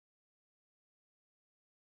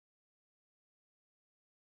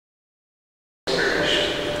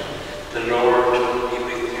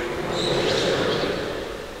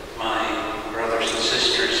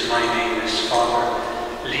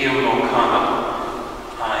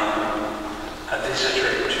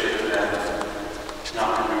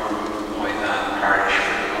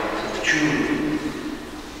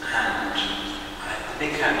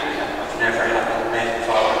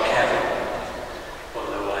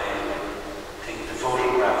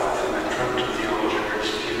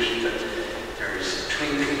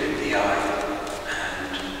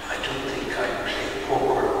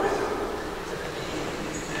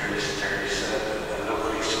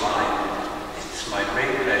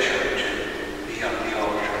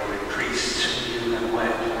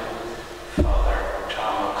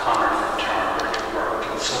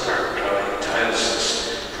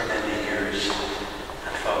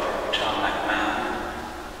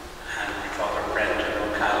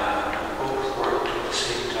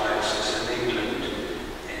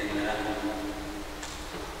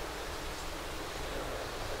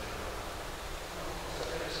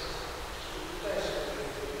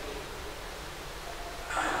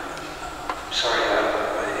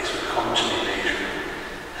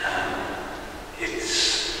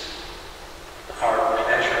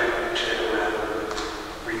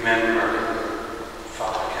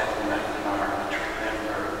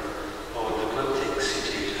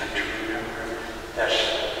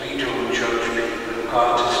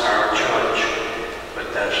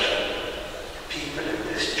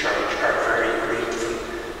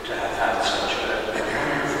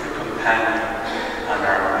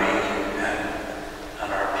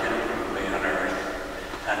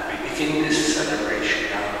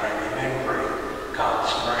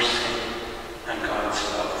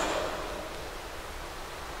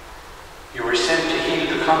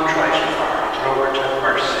contrite of heart, Lord, have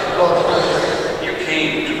mercy. You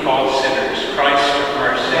came to call sinners, Christ, have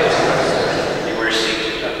mercy. You were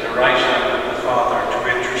seated at the right hand of the Father to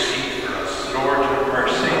intercede for us, Lord, have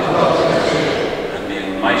mercy. And the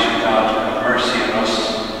Almighty God have mercy on us,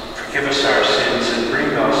 forgive us our sins, and bring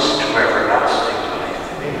us to everlasting life.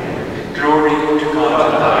 Glory to God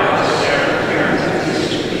in the highest.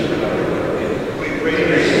 We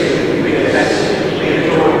praise you, we bless you, we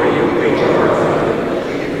adore you, we glorify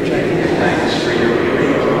you. We give thanks for your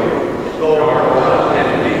great Lord God,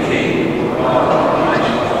 heavenly King, God,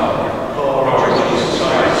 Almighty Father, Lord Jesus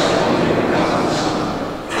Christ, only begotten Son,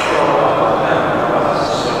 God, Lamb of God,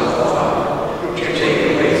 Son of the Father, you take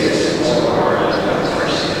away the sins of the world and have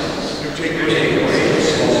mercy on us. You take away the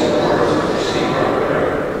sins of the world and receive our prayer.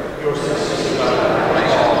 Your sisters, God,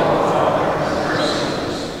 Almighty Father, have mercy on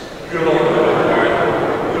us. Your Lord,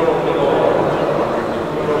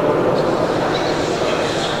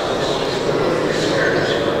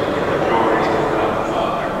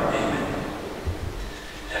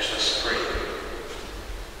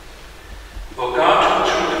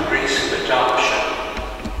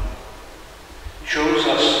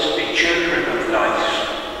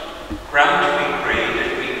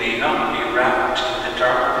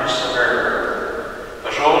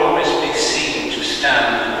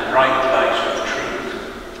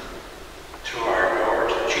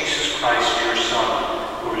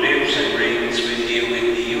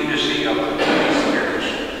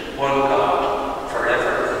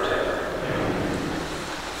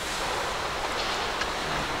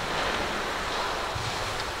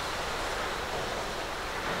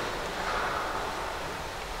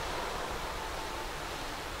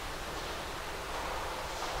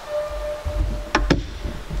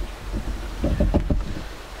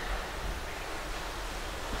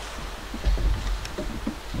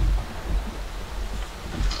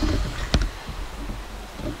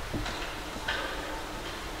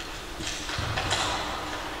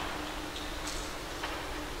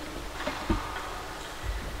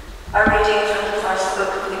 A reading from the first book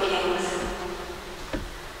of the Kings.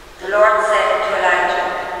 The Lord said to Elijah,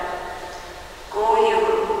 Go you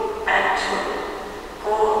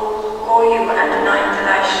and anoint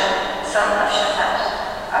Elisha, son of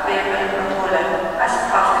Shaphat, of Abel-Meholah, as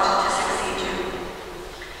prophet to succeed you.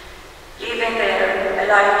 Leaving there,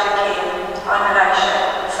 Elijah came on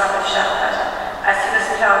Elisha, son of Shaphat, as he was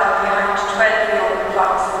ploughing behind 12 yoke of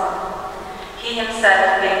oxen, he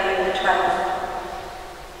himself being with the 12.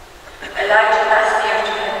 Elijah passed near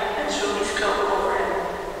to him and threw his cloak over him.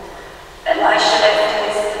 Elisha left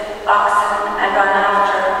his oxen and ran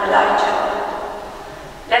after Elijah.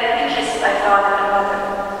 Let me kiss my father and mother,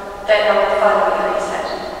 then I will follow you, he said.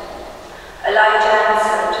 Elijah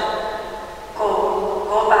answered,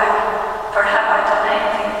 Go back, for have I done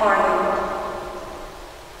anything for you?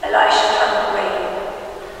 Elisha turned away,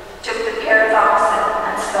 took the pair of oxen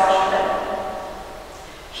and slaughtered them.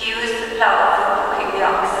 He used the plough for poking the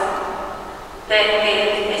oxen, then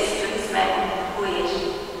gave this to his men who ate.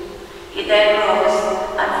 He then rose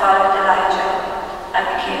and followed Elijah and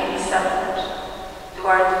became his servant. The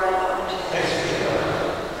word of the Lord. Thanks be to God.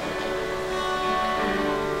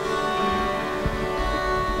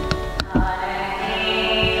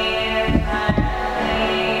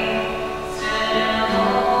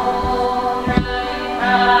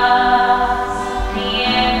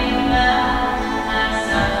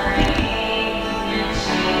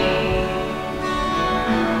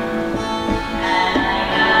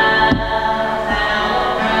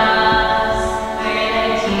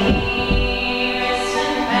 Where the dearest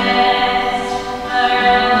and best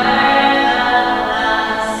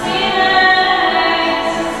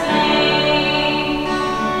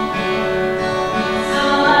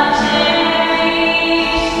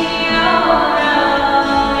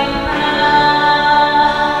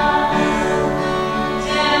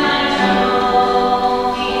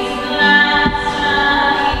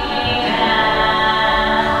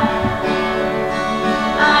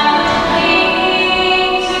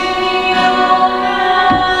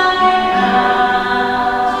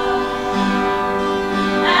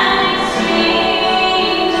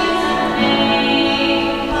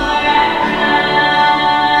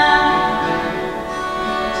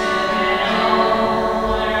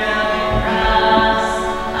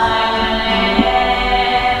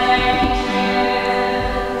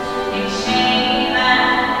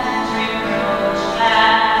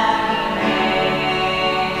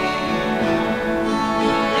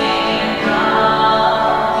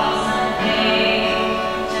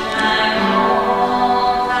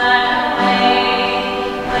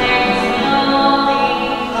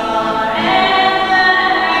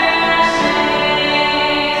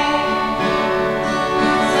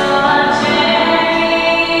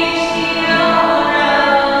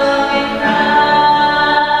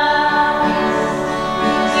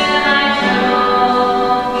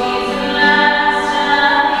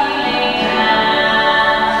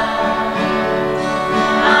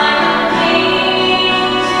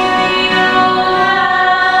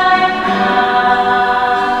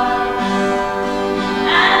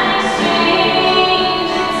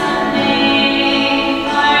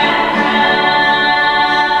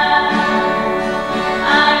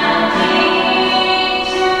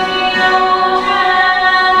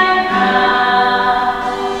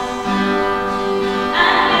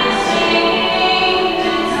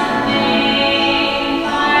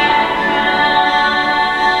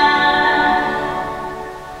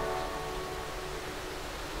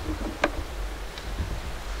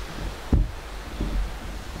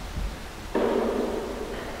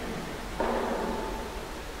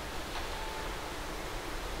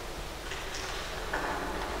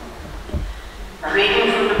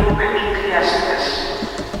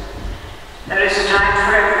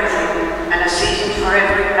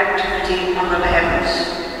eternity under the heavens.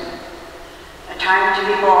 A time to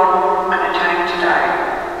be born and a time to die.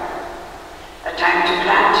 A time to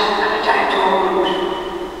plant and a time to uproot.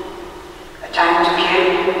 A time to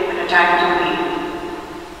kill and a time to heal.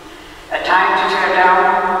 A time to tear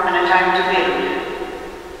down and a time to build.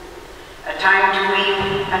 A time to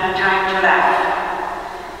weep and a time to laugh.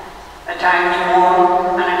 A time to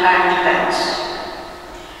mourn and a time to dance.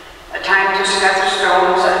 A time to scatter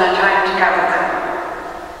stones and a time to gather them.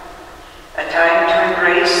 A time to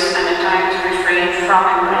embrace and a time to refrain from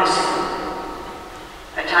embracing.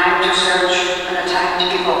 A time to search and a time to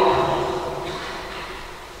give up.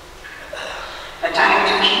 A time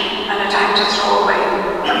to keep and a time to throw away.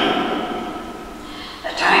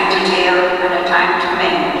 A time to tear and a time to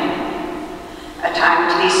mend. A time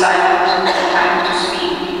to be silent and a time to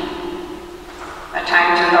speak. A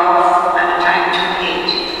time to love and a time to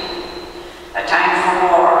hate. A time for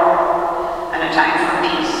war and a time for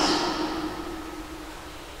peace.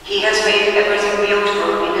 He has made everything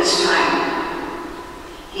beautiful in his time.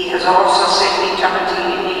 He has also set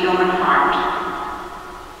eternity in the human heart.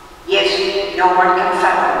 Yet no one can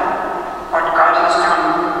fathom what God has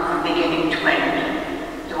done from beginning to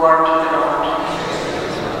end. The word of the Lord.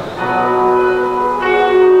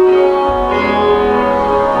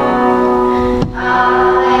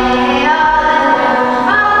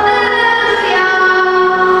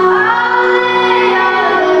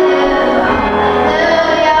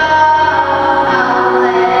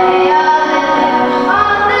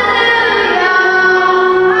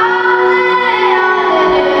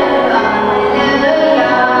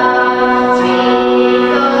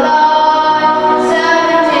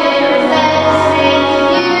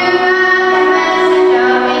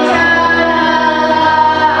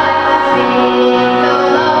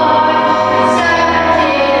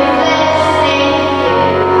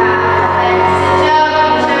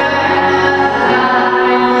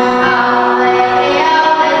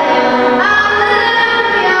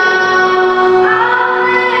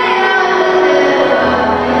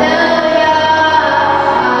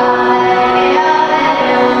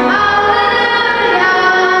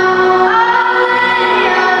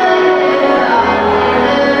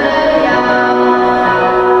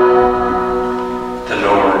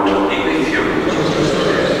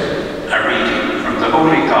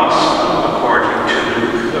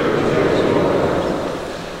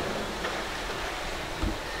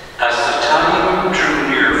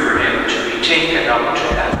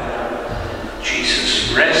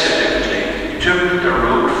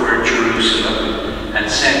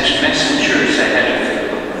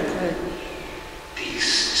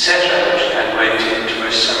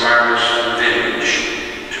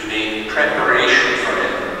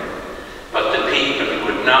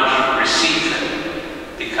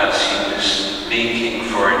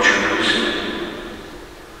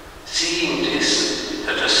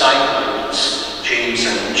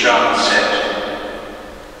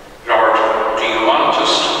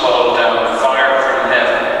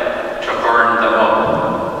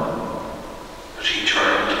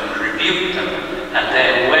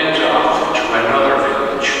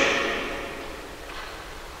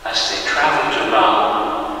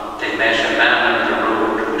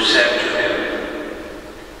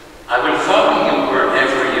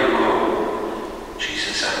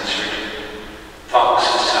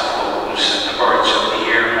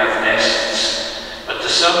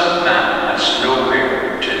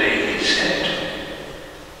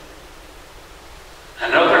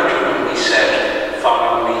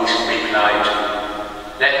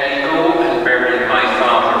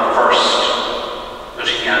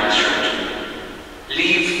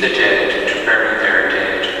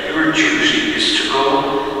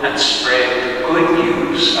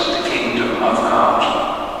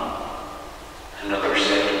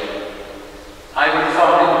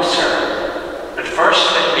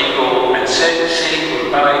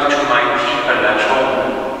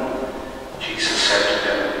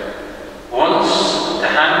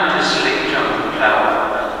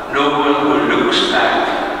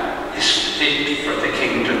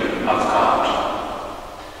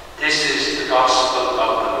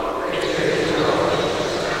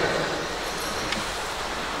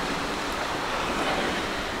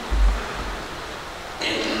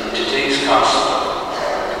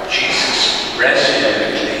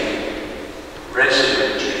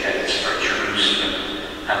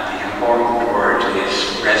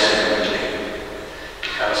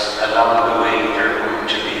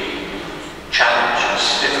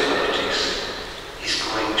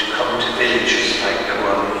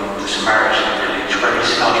 Samaritan village where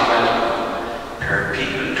he's not welcome, where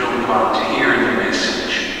people don't want to hear the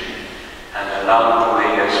message. along the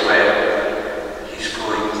way as well, he's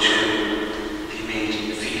going to be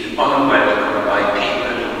made feel unwelcome by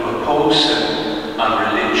people who oppose him on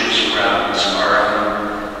religious grounds or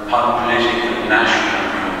on political national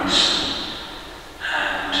grounds.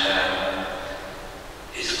 And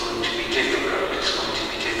it's going to be difficult. It's going to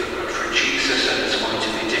be difficult for Jesus, and it's going to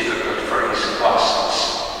be difficult for his apostles.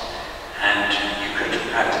 And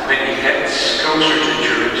when he gets closer to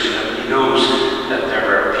Jerusalem, he knows that there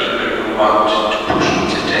are people who want to push him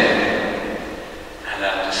to death. And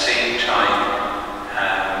at the same time,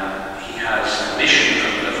 he has a mission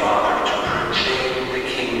from the Father to proclaim the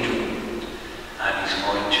kingdom. And he's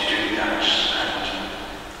going to do that. And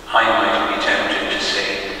I might be tempted to say,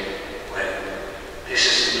 well, this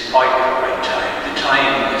isn't quite the right time. The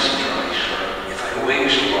time isn't right. Or if I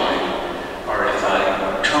wait a while, or if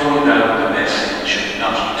I tone down the message and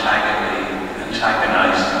not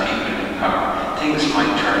antagonize the people in power, things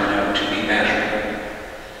might turn out to be better.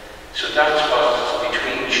 So that's what's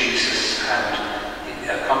between Jesus and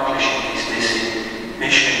accomplishing his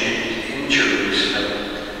mission in Jerusalem.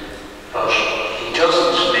 But he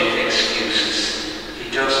doesn't make excuses. He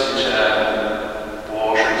doesn't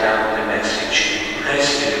water down the message. He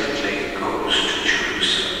resolutely goes to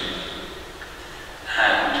Jerusalem.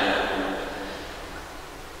 And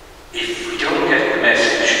if we don't get the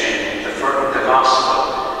message in the Gospel,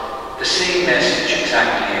 the same message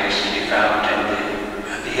exactly is to be found in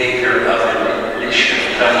the behavior of Elisha,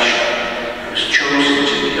 who's chosen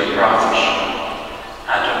to be a prophet.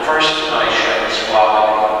 And at first Elisha is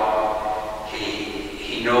wobbly.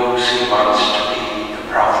 He knows he wants to be the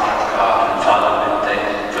prophet of God and follow in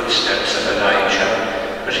the footsteps of Elijah,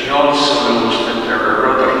 but he also knows that there are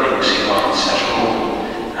other things he wants at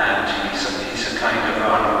home. And he's a kind of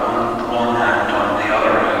on one hand, on the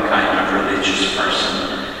other hand, kind of religious person.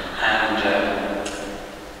 And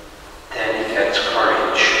then he gets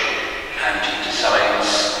courage and he decides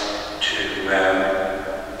to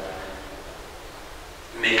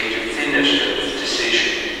make a definitive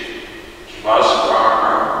decision. He was a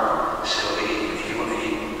farmer, so he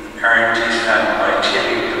earned his land by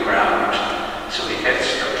tilling the ground. So he gets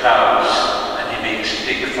the plows and he makes a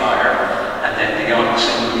big fire. And then the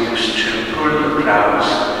oxen who used to pull the plows,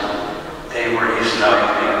 they were his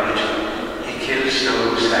livelihood. He kills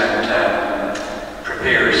those and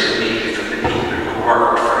prepares a meal for the people who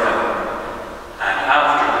worked for him. And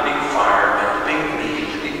after the big fire and the big meal,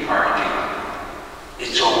 the big party,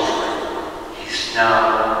 it's over. He's now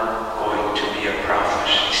going to be a prophet.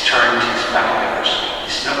 He's turned his back on it.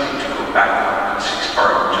 He's nothing to go back on because he's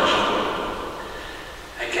burned it.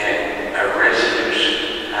 Again, a resolute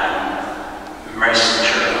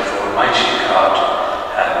messenger of Almighty God,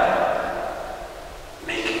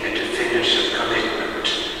 making a definitive commitment.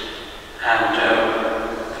 And the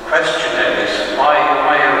question then is, why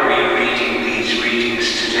are we reading these readings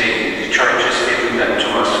today? The Church has given them to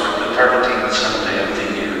us for the 13th Sunday of the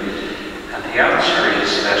year. And the answer is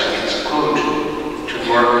that it's good to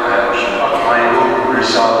work out what my own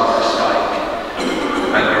resolve is like,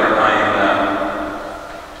 whether I'm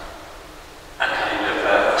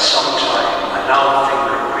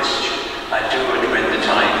long-finger Christian. I do it when the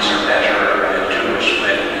times are better, I do it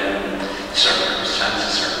when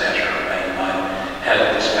circumstances are better, when my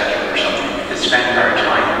health is better or something. We could spend our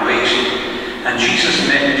time waiting. And Jesus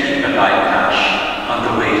met people like that on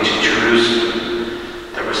the way to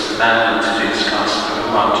Jerusalem. There was the man in today's Gospel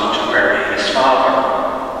who wanted to bury his father.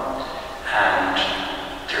 And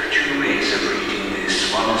there are two ways of reading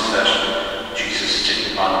this. One is that Jesus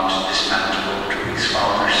didn't want this man to go to his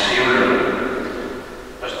father's funeral.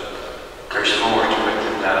 There's more to it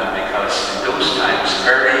than that, because in those times,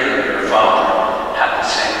 burying your father had the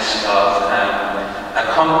sense of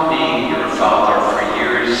accompanying your father for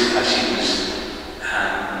years as he was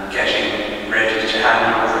getting ready to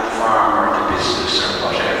hand over the farm or the business or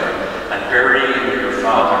whatever. And burying your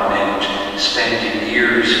father meant spending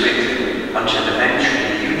years with him until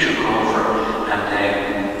eventually you took over, and then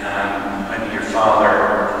when your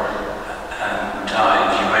father died,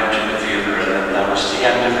 you went to the funeral, and that was the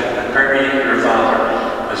end of it. But burying your father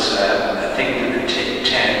was a thing that could take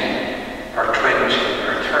 10 or 20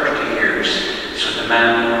 or 30 years. So the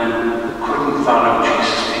man who couldn't follow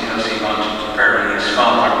Jesus because he wanted to bury his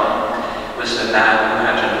father was the man who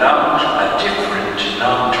had a different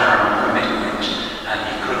long-term commitment, and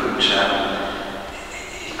he couldn't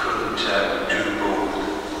do both.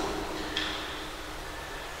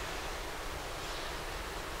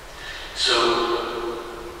 So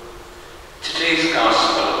today's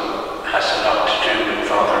Gospel has a lot to do with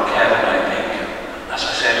Father Kevin, I think. As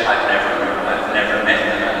I said, I've never met the man,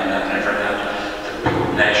 and I've never had the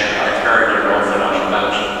pleasure. I've heard an awful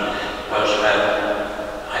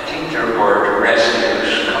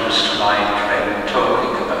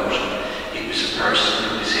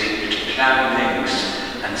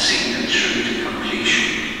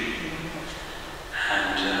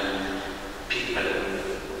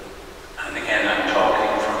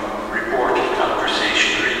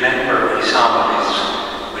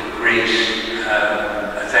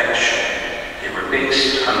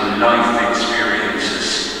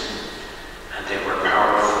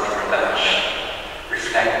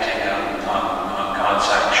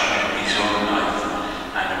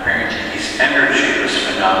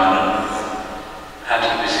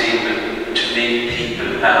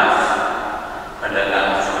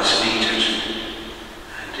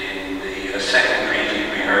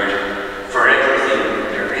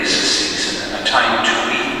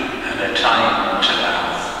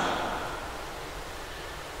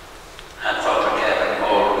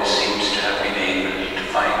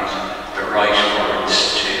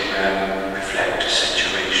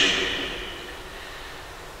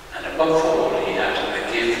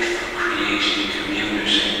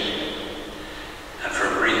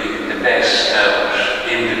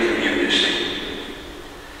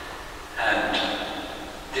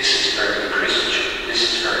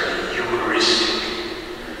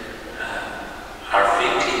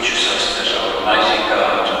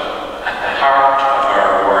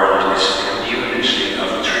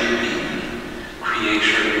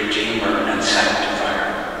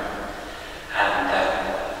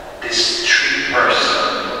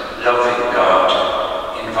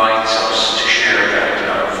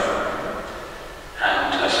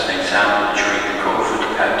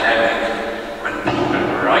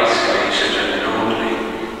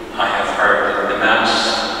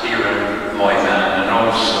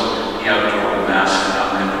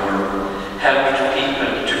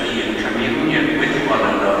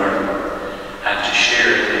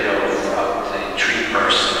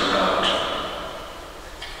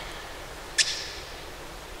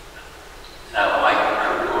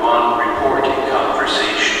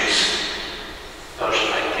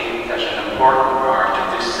important part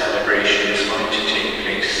of this celebration is going to take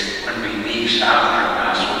place when we meet after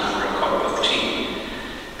Mass over a cup of tea.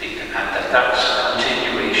 And that's a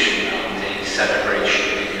continuation of the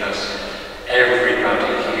celebration, because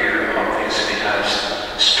everybody here obviously has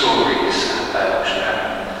stories about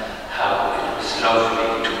how it was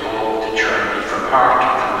lovely to walk the journey for part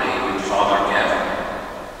of the way with Father Kevin.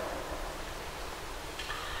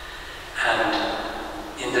 And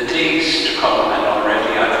in the days to come, and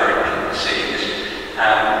already I've heard people say it,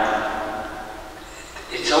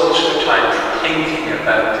 it's also a time for thinking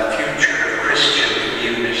about the future of Christian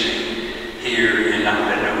community here in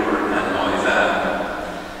Athenure and Moyvale,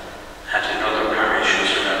 and in other parishes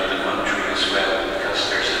around the country as well, because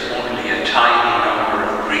there's only a tiny number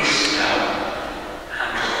of priests now,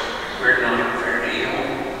 and we're not very young.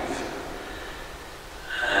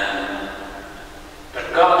 But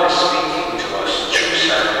God is speaking to us through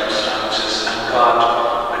circumstances, and God,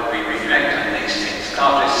 when we reflect on these things,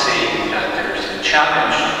 God is saying that there's a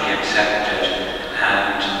challenge to be accepted,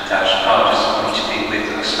 and that God is going to be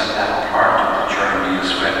with us at that part of the journey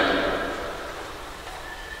as well.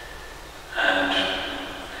 And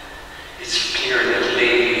it's clear that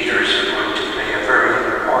lay leaders are going to play a very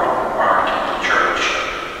important part in the church,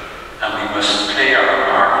 and we must play our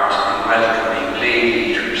part in welcoming lay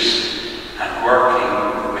leaders and working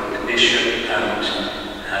with the bishop and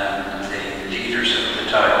the leaders of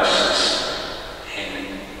the diocese in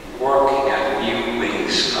working at new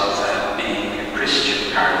ways of being a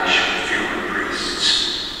Christian parish with fewer priests.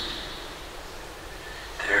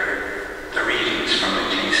 The readings from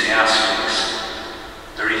Ecclesiastes,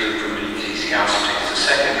 the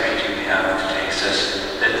second reading we have today,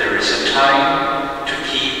 says that there is a time to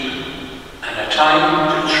keep and a time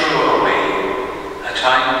to throw away, a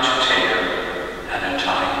time to tear and a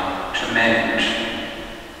time to mend.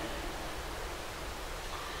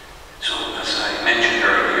 So, as I mentioned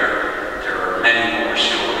earlier, there are many more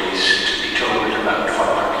stories to be told about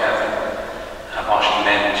Father Kevin and what he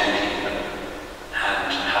meant to people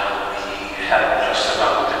and how he helped us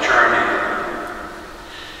along the journey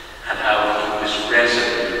and how he was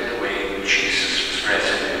resolute the way Jesus was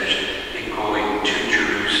resolute in going to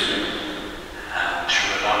Jerusalem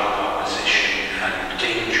through a lot of opposition and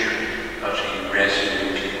danger, but he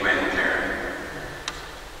resolutely went there.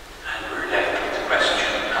 And we're left with the question,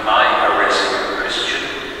 am I a resolute Christian,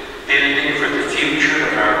 building for the future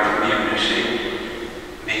of our community,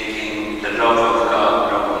 making the love of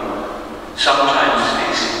God known, sometimes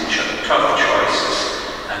facing tough choices,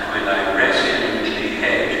 and will I resolutely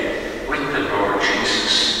head with the Lord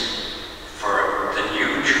Jesus for the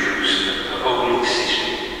new Jerusalem, the holy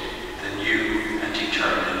city, the new and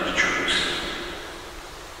eternal Jerusalem?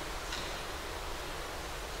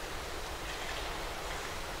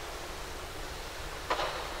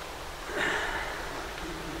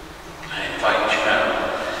 I invite you now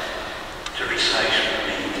to recite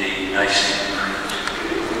with me the Nicene Creed.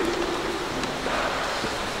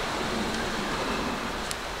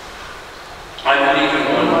 I believe in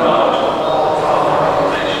one God, Father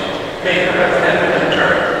Almighty, maker of heaven and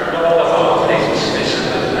earth, of all things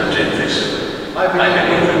visible and invisible. I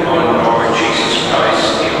believe in one Lord Jesus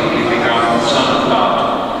Christ, the only begotten Son of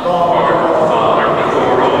God, Lord of the Father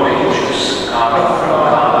before all ages, God from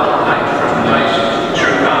God, light from light,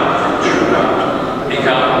 true God from true God,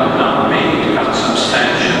 begotten, not made,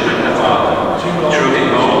 consubstantial with the Father. Through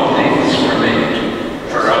him all things were made.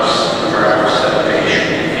 For us and for our salvation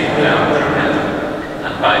he came down from heaven,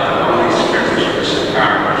 and by the Holy Spirit was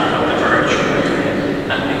incarnate of the Virgin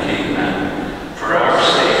Mary and became man. For our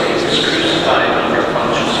sake he was crucified under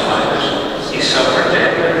Pontius Pilate. He suffered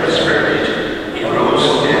death and was buried. He rose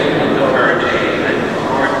again on the third day, and in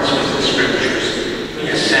accordance with the Scriptures, he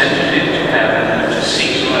ascended into heaven and is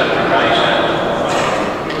seated at the right hand of the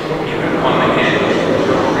Father. He will come again in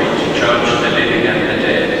glory to judge the living and the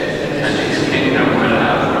dead, and his kingdom will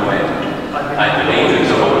have no end. I believe in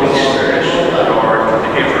the Holy Spirit, the Lord, the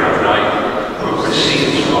giver of life, who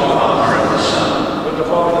proceeds from the Father and the Son, with the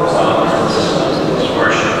Father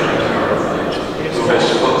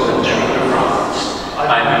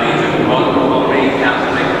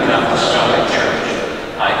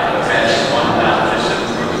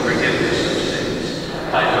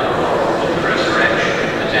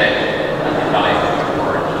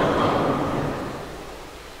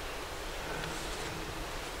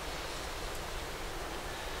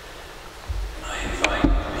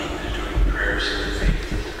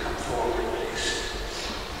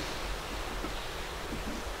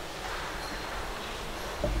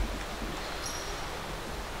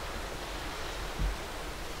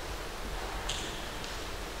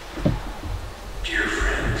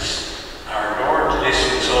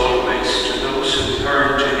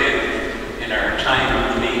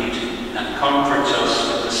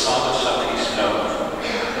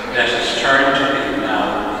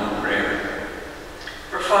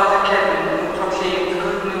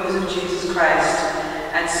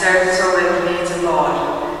serve so well the needs of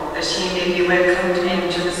God, that he may be welcomed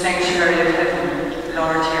into the sanctuary of heaven.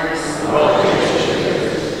 Lord, hear us.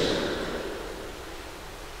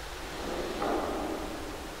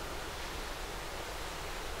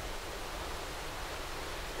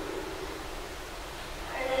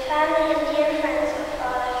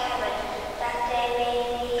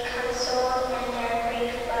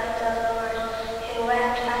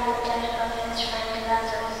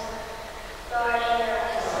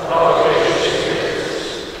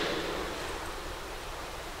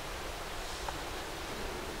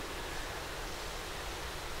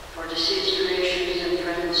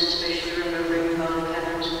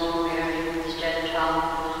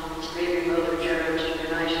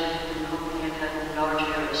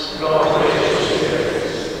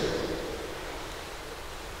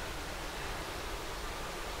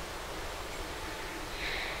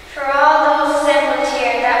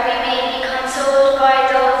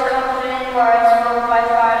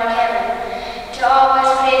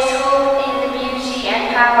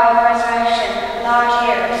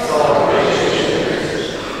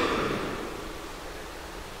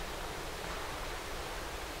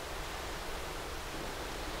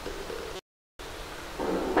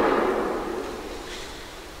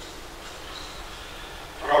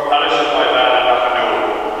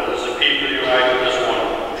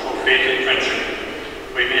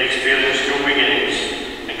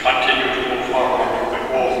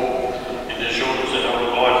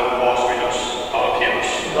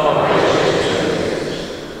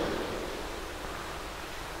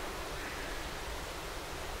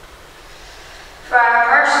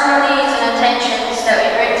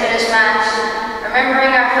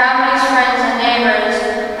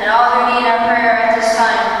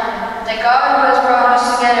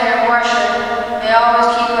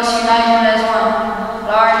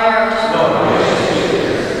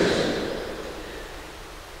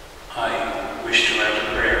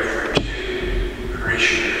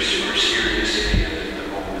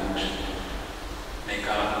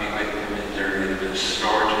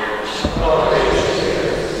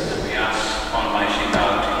 And we ask Almighty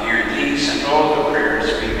God to hear these and all the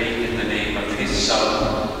prayers we make in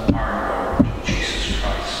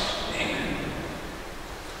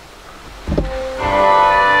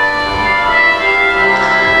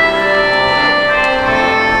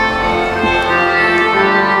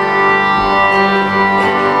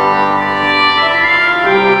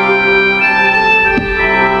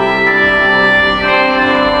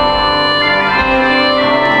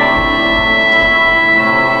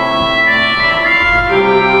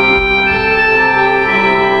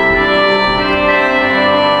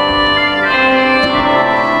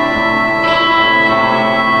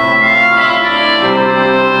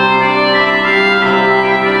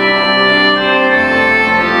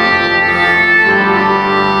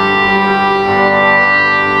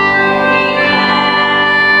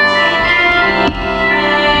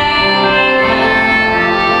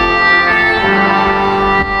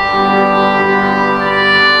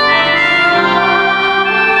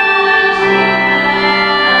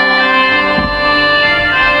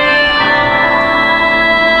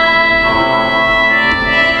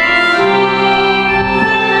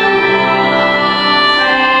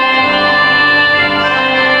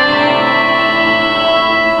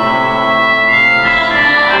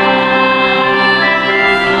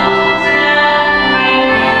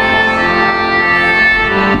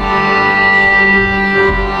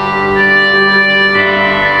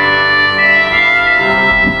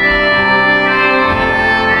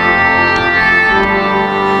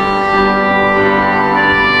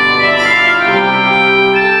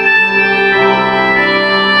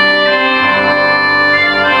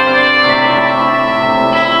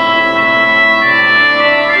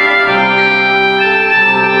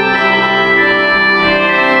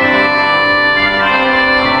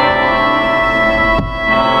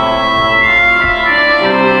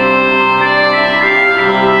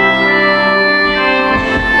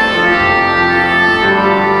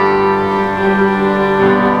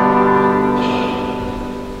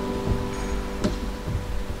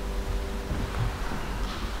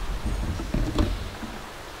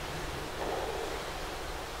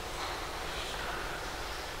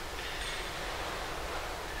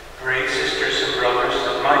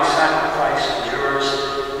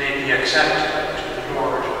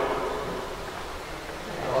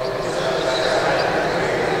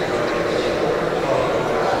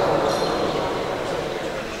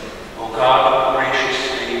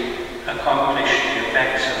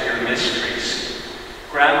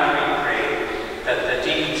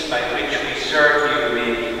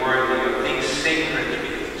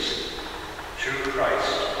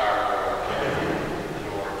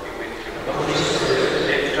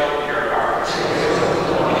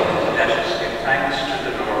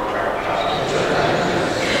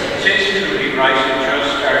it is truly right and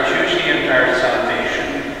just, our duty and our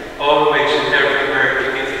salvation, always and everywhere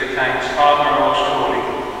to give you thanks, Father most holy,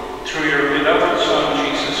 through your beloved Son,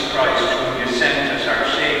 Jesus Christ, whom you sent as our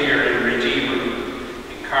Saviour and Redeemer,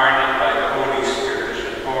 incarnate by the Holy Spirit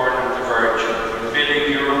and born of the Virgin,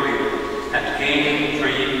 fulfilling your will and gaining for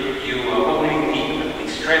you a holy people. He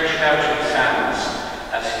stretched out his hands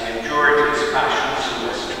as he endured his passion so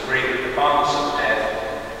as to break the bonds of death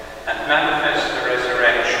and manifest the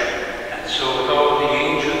resurrection. And so with all the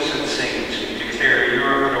angels and saints we declare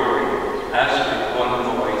your glory, as with one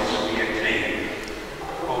voice we acclaim.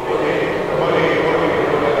 Holy, holy, holy,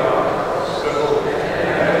 Lord God, so holy.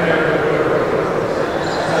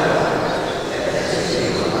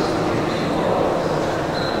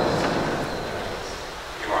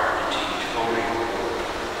 You are indeed holy.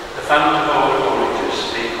 The fount of all holiness,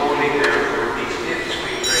 make holy therefore these gifts,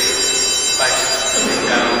 we pray, by sending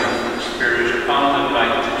down your Spirit upon them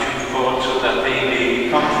like the dewfall, so that they may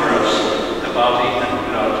become for us the body and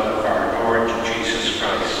blood of our Lord Jesus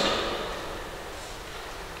Christ.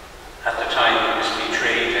 At the time he was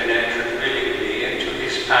betrayed and entered willingly into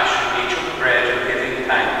his passion, he took bread and giving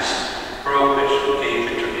thanks, broke it and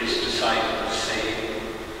gave it to his disciples,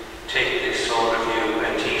 saying, "Take this, all of you,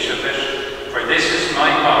 and eat of it, for this is my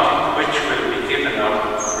body, which will be given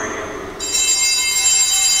up for you."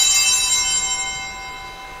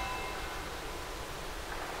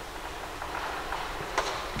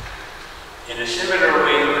 In a similar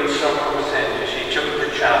way, when supper was ended, he took the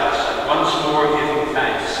chalice, and once more giving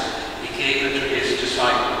thanks, he gave it to his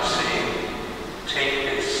disciples, saying,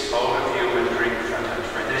 "Take this, all of you, and drink from it,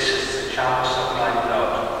 for this is the chalice of my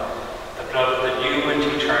blood, the blood of the new and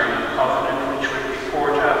eternal covenant, which will be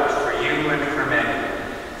poured out for you and for many,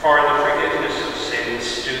 for the forgiveness of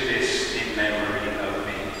sins. Do this in memory of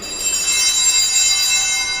me."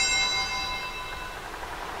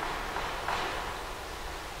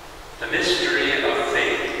 The mystery of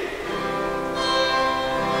faith.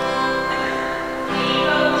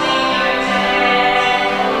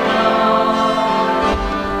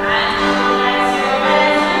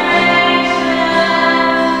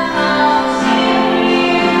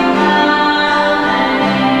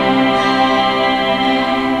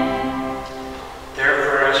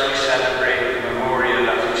 Therefore, as we celebrate the memorial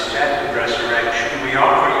of his death and resurrection, we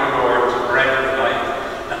offer you, Lord, the bread of life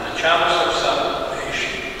and the chalice of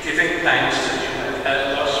salvation, giving thanks that you have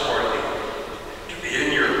held us worthy to be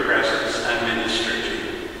in your presence and minister to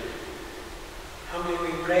you. Humbly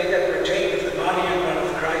we pray that partake of the body and blood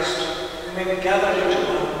of Christ, we may be gathered into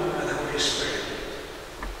one by the Holy Spirit.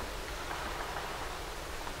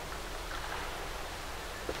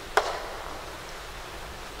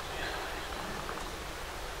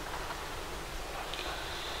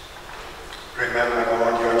 Remember,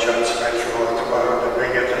 Lord, your church spread throughout the world and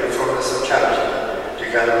bring it to the fullness of charity,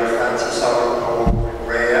 together with Francis, our Pope,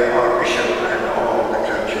 Ray, our Bishop, and all the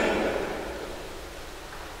clergy.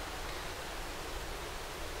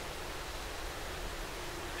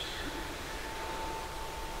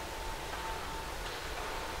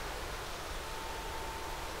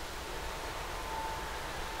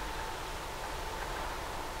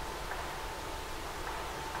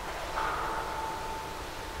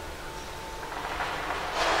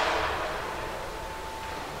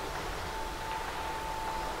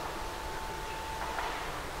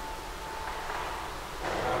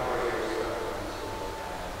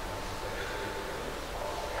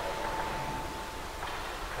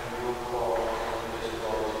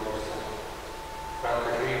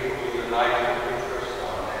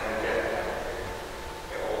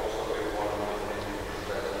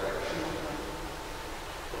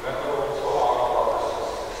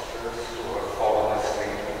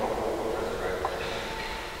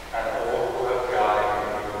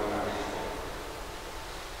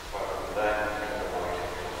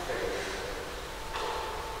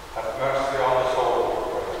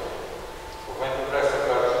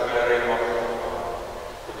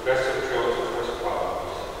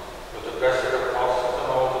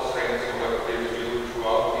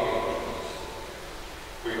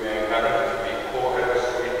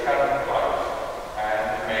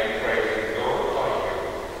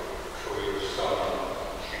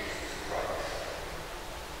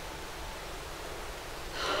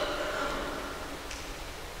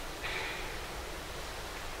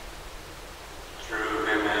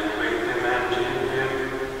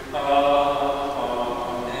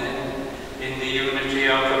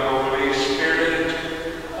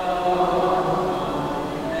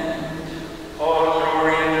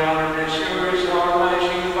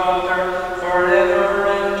 forever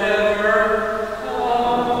and ever.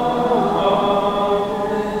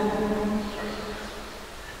 Amen.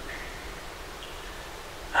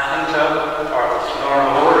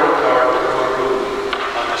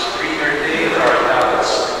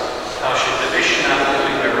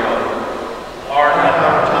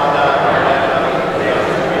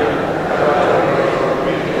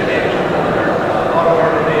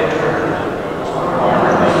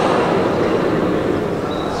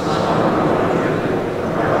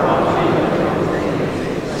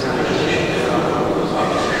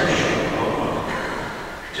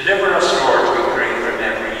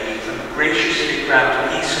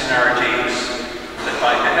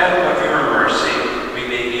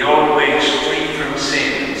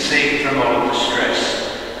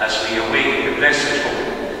 await the blessed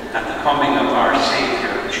hope and the coming of our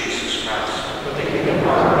Saviour, Jesus Christ.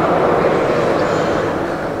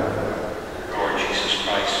 Lord Jesus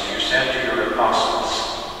Christ, you said to your apostles,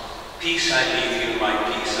 "Peace I leave you, my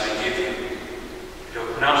peace I give you.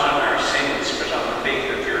 Look not on our sins, but on the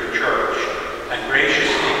faith of your church, and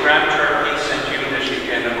graciously grant her peace and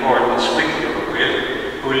unity in accordance with your will,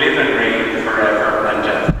 who live and reign forever and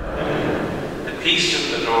ever. The peace of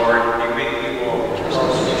the Lord be with you always,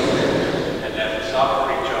 and let us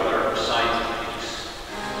offer each other signs of peace."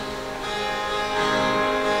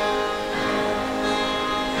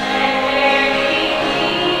 Thank you.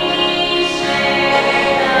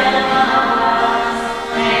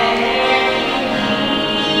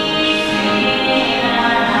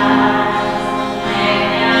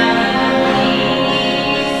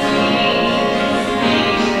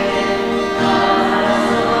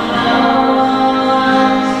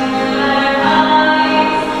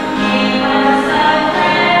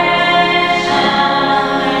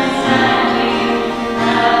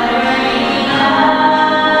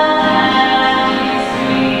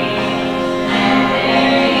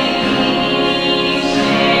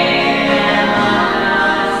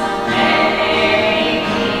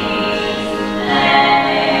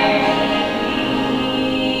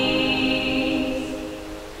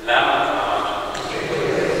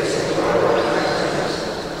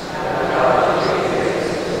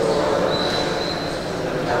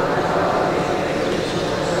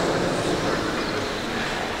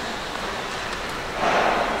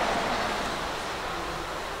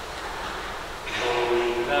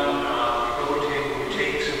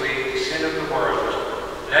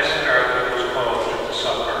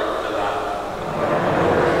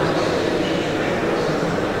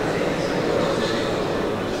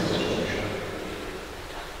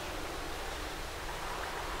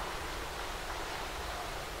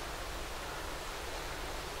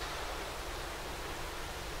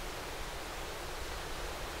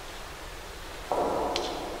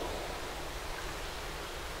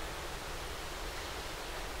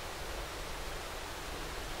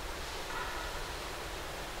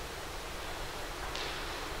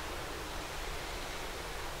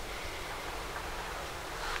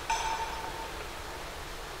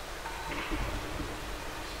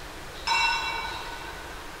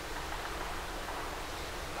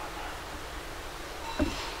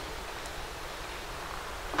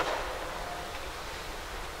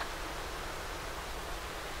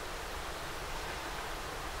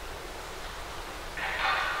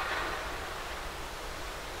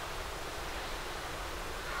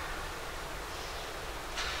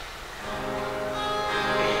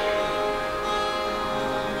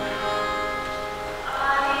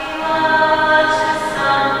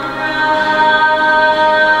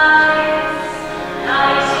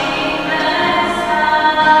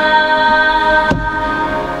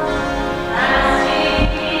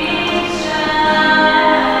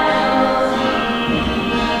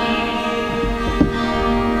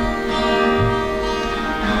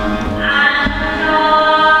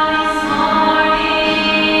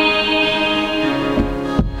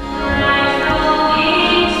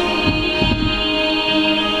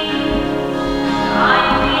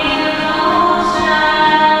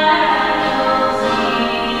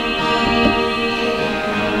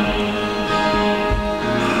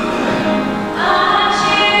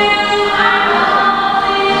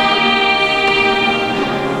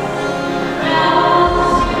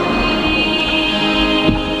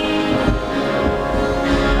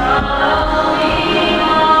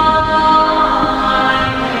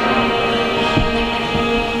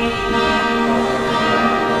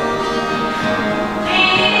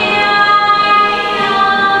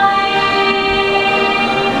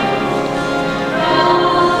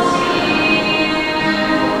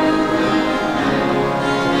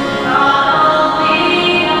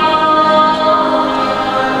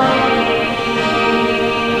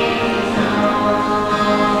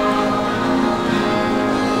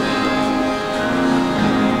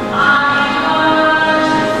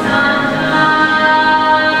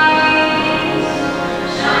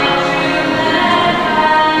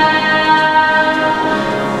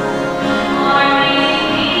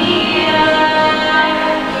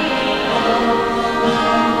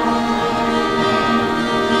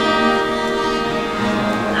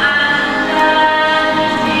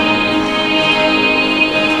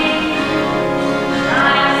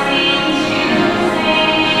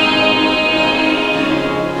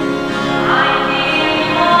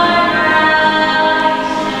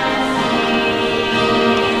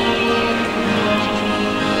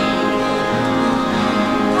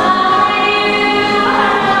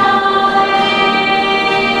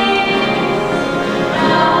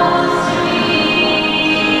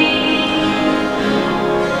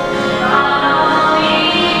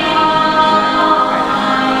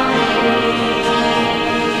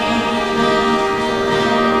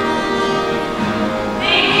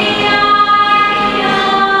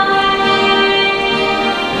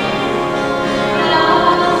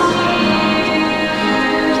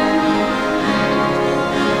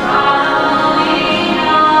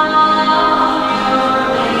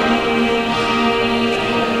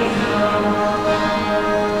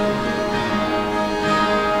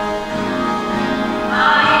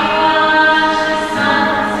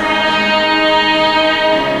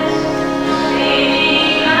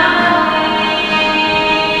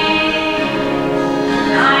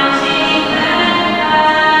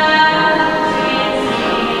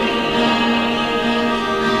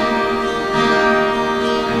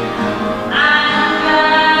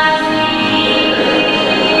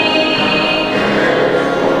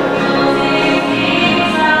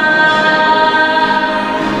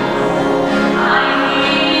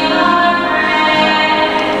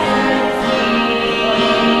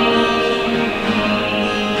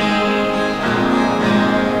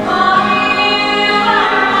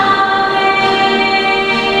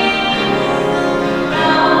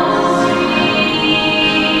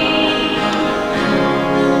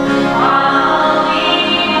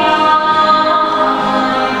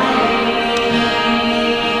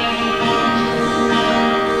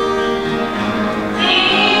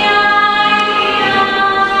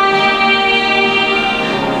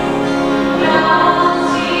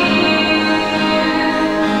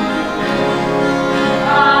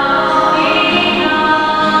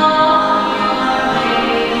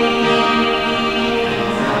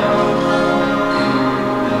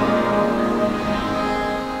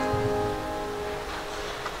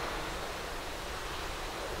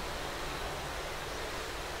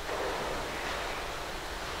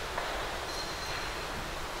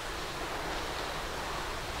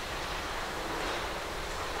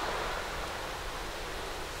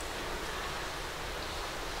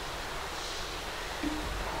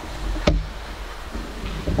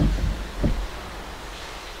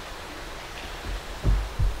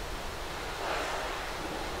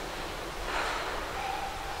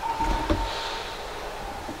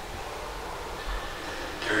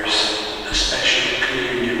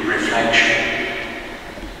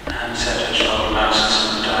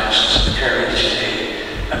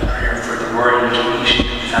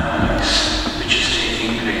 families, which is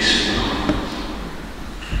taking place in Rome.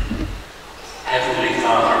 Heavenly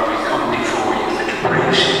Father, we come before you to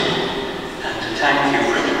praise you and to thank you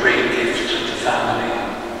for the great gift of the family.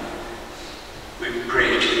 We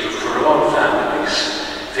pray to you for all families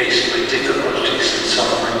faced with difficulties and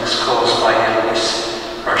sufferings caused by illness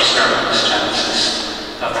or circumstances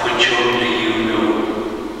of which only you know.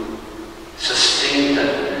 Sustain them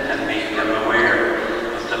and make them aware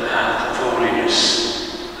of the path of holiness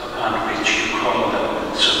upon which you call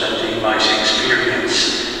them, so that they might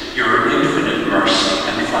experience your infinite mercy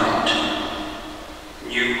and find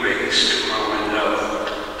new ways to grow in love.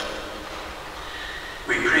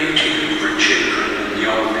 We pray to you for children and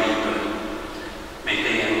young people. May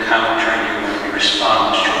they encounter you and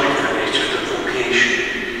respond joyfully to the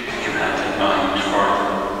vocation you have in mind for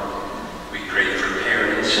them. We pray for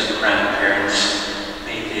parents and grandparents.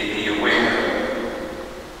 May they be aware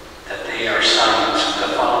that they are signs of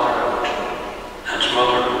the fatherhood and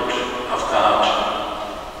motherhood of God,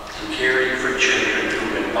 and caring for children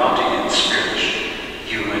who in body and spirit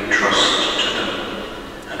you entrust to them,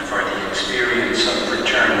 and for the experience of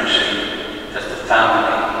fraternity that the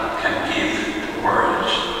family can give the world.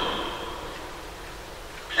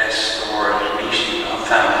 Bless the world meeting of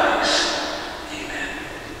families. Amen.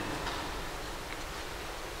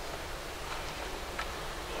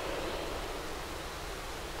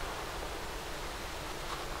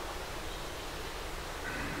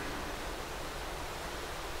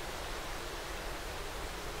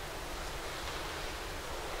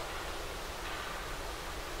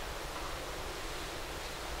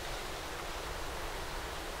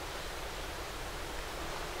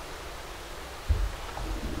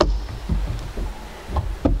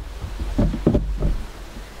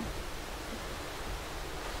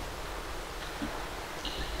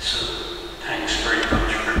 So, thanks very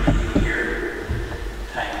much for being here.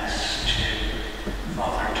 Thanks to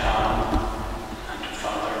Father Tom and to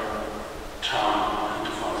Father Tom and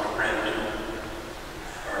to Father Brendan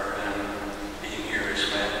for being here as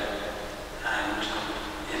well. And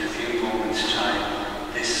in a few moments'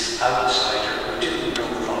 time, this outsider who didn't know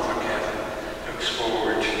Father Kevin looks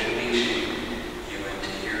forward to meeting you and to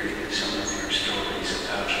hearing some of your stories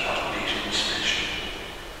about what made him special.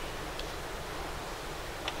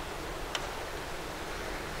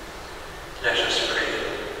 Let us pray.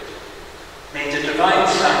 May the divine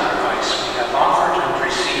sacrifice we have offered and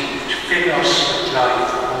received fill us with life,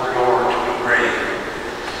 O Lord, we pray,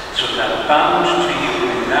 so that bound to you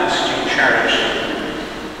in lasting charity,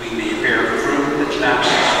 we may bear fruit that lasts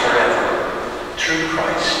forever. Through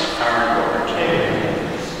Christ our Lord.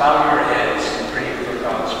 Amen. Bow your heads and pray for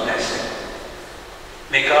God's blessing.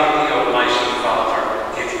 May God the Almighty Father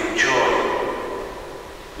give you joy.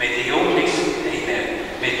 May the only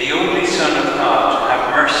Son of God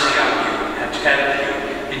have mercy on you and help you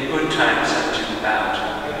in good times and in bad.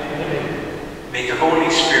 Amen. May the Holy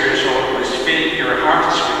Spirit always fill your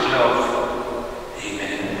hearts with love.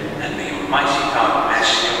 Amen. And may Almighty God bless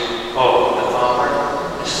you, all, the Father,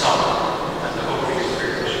 the Son, and the Holy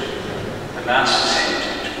Spirit. The Mass is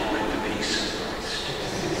ended. Go in the peace of Christ. I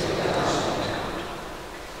believe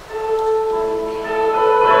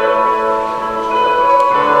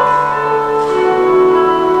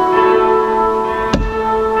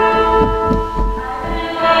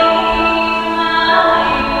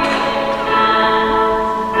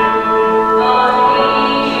my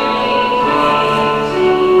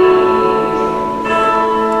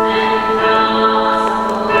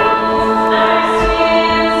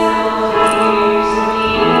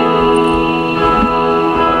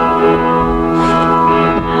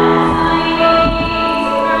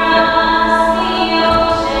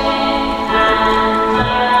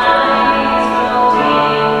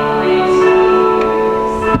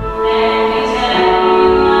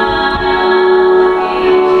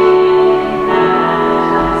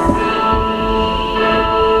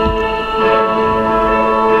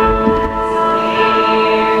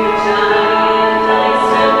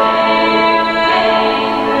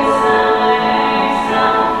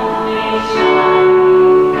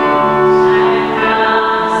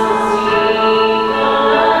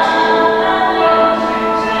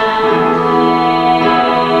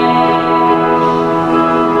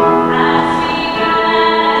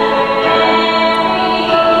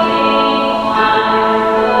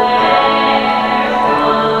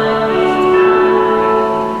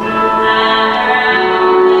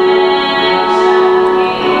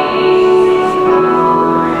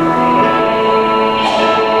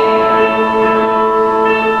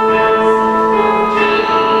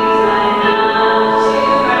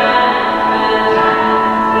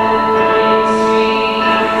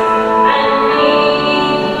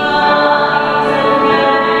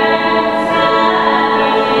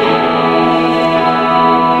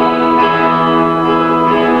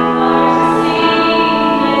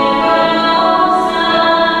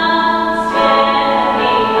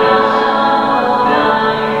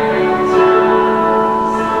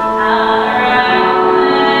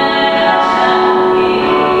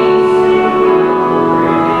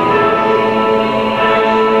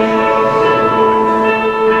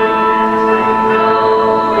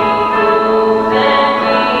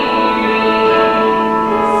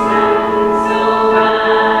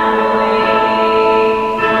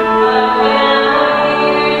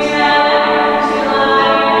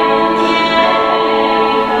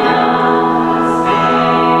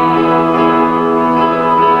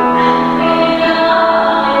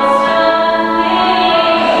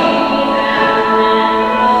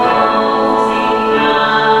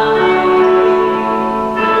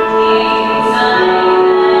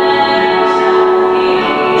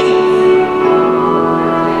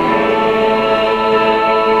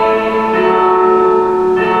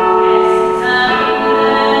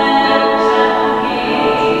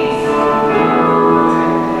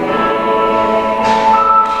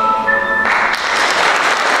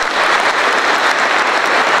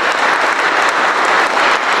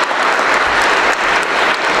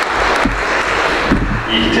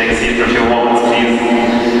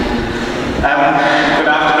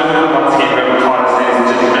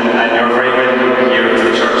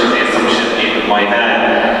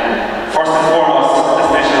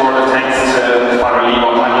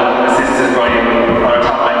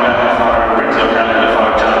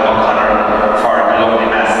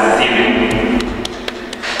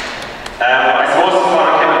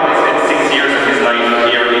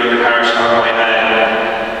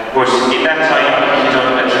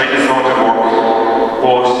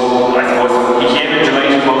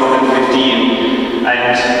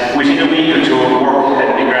And within a week or two, work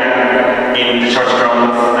had begun in the church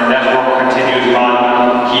grounds, and that work continued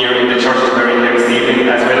on here in the church of Mary this evening,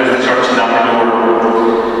 as well as the church in Knockalour.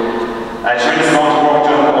 And during this amount of work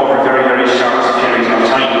done over a very, very short period of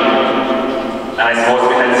time. And I suppose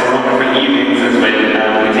we had some wonderful evenings as well.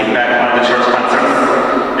 We think back on the church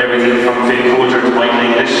concerts, everything from Phil Coulter to Michael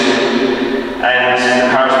English, and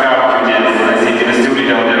Parish Barbecue days. I see him in the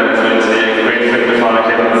studio down there as well today, a great friend of Father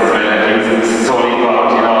Kevin's as well, and he was solely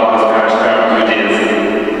involved in all those Parish Barbecue days.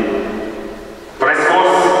 But I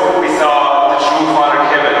suppose we saw the true Father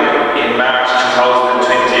Kevin in March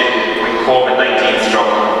 2020 when COVID-19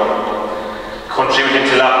 struck. Country went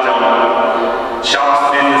into lockdown.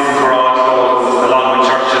 Shops and businesses were all closed, along with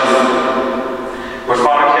churches. But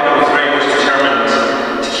Father Kevin was very much determined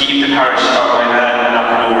to keep the parish of Moyman and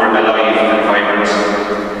Knockalour alive and vibrant.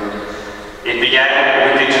 It began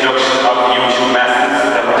with the introduction of YouTube masses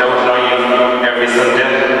that went out live every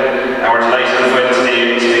Sunday, and we're delighted as well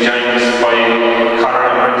today to be joined by Conor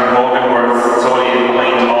and Brendan Morgan, who are solely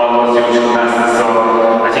behind all those YouTube masses. So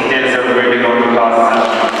I think they deserve a very big round of applause this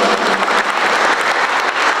afternoon.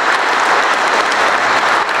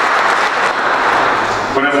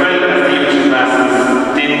 But as well as the YouTube masses,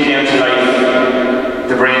 then came to life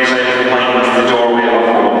the brainchild behind the Doorway of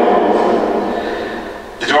Hope.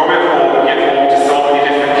 The Doorway of Hope gave hope to so many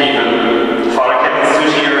different people. Father Kevin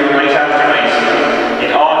stood here night after night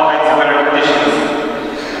in all kinds of weather conditions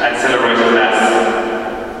and celebrated Mass.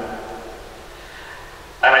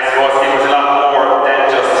 And I suppose it was a lot more than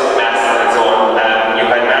just Mass on its own. You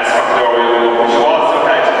had Mass from the Doorway of Hope, but you also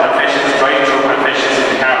had confessions, drive-through confessions in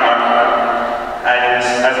the car park. And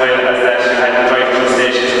as well as that, you had the drive-through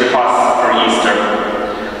station to the cross for Easter.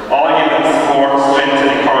 All giving support, strength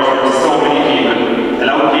and encouragement to so many people,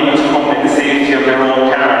 allowing people to come in the safety of their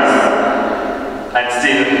own cars and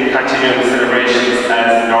still continue the celebrations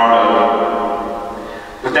as normal.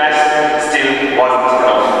 But that still wasn't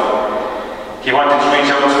enough. He wanted to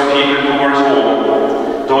reach out to the people who were at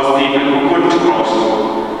home, those people who couldn't come out.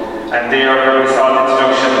 And there we saw the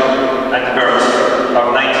introduction and the birth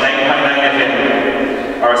of 99.9 FM,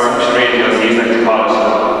 or Assumption Radio, as he used to call it.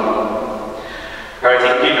 Where I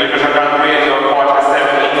think people could have gone on the radio at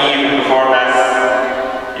 7:15 in the evening before Mass.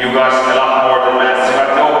 You got a lot more than Mass. You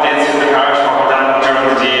got the updates from the parish from Hodan during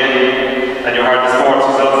the day, and you heard the sports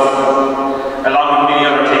results, along with many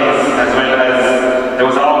other things, as well as there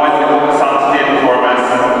was always a couple of songs played before Mass.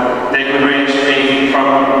 They could range anything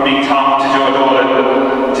from Big Tom to Joe Dolan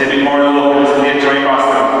to a bit more local to the Joy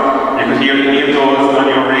Rossum. You could hear any of those on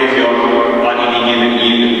your radio on any given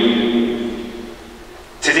evening.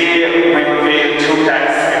 Today we unveil two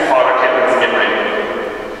plaques in Father Kevin's memory.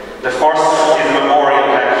 The first is a memorial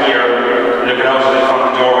plaque here, looking out at it from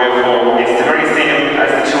the Doorway of Hope. It's the very same as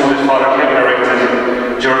the two that Father Kevin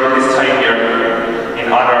erected during this time here,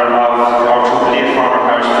 in honour of our two late former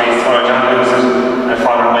parish priests, Father John Lucid and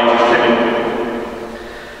Father Michael Kevin.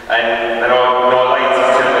 And I know Lions was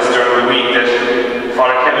telling us during the week that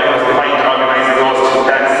Father Kevin was behind organising those two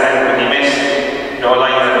plaques, and when he met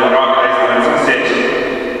Lions and organising them from stage,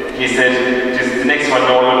 he said, the next one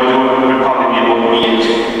we'll be doing will probably be about me.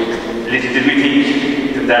 Little did we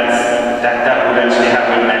think that would actually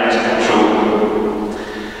happen and come true.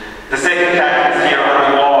 The second plaque is here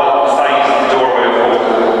on the wall beside the Doorway of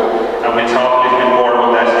Hope, and we'll talk a little bit more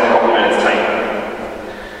about that in a couple of minutes' time.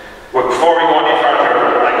 But before we go any further,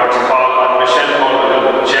 I'm going to call on Michelle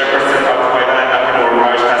Mulville, Chairperson of the Moyman Knockalour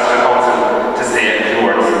Parish Pastoral Council, to say a few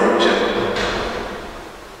words. Michelle.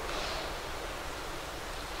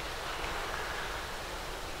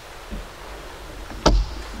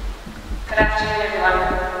 Good afternoon, everyone.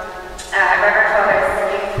 Reverend Fathers,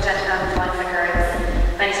 ladies and gentlemen, boys and girls,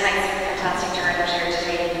 many thanks for the fantastic turnout here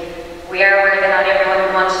today. We are aware that not everyone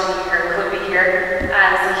who wanted to be here could be here,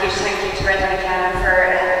 so huge thank you to Brendan and Canon for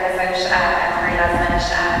helping us out at the very last minute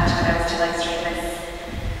to allow us to live stream this.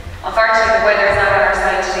 Unfortunately, the weather is not on our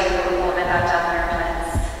side today, but we won't let that down on our plans.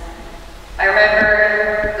 I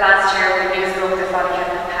remember last year when news broke that Father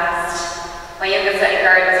Kevin had passed, my youngest little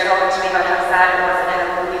girl was talking to me about how sad it was and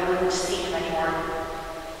how we wouldn't see him anymore.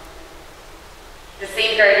 The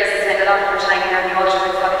same girl used to spend a lot of her time here on the altar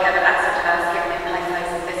with Father Kevin accepted us, giving him high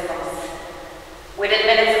fives and fist bumps. Within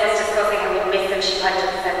minutes of us discussing how we'd miss him, she piped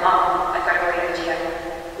up and said, "Mom, I've got a great idea.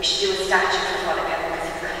 We should do a statue for Father Kevin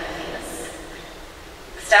because he's kind of famous."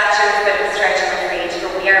 The statue is a bit of a stretch, I'm afraid,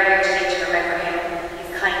 but we are here today to remember him,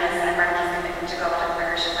 his kindness and Marky's commitment to God and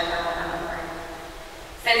parish of Moyman Knockalour.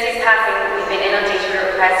 Since his passing, we've been inundated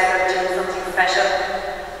with requests for doing something special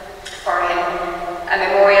for him, a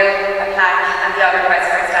memorial, a plaque, and the other request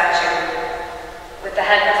for a statue. With the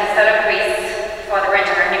help of his fellow priest, Father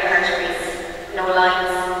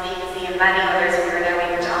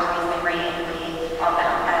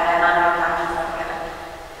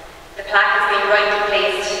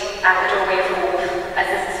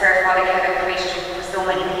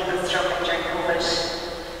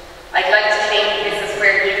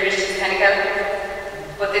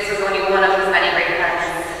was only one of his many great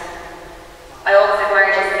plans. I always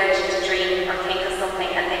admired his ability to dream or think of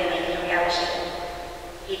something and then make it a reality.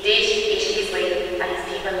 He did it his way, and his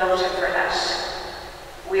people loved him for that.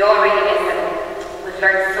 We all really miss him. We've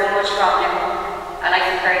learned so much from him, and I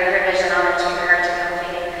feel very privileged and honoured to be part of him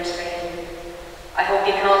here today. I hope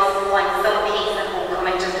you can also find some peace and hope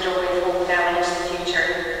coming to the doorway of hope now and into the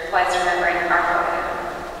future, whilst remembering our Father.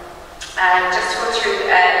 Just to go through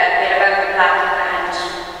a bit about the plaque and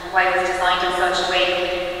why it was designed in such a way.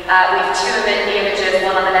 We have two images,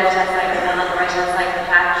 one on the left-hand side and one on the right-hand side of the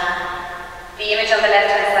plaque. The image on the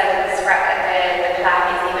left-hand side of the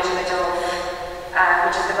plaque is the image of a dove,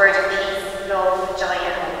 which is the bird of peace, love, joy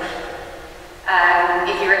and hope.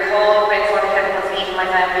 If you recall, when Father Kevin was leaving my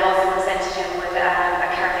van, we also presented him with a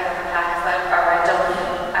carving of a plaque as well, or a dove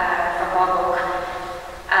from Mogg.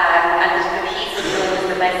 And the peace was known as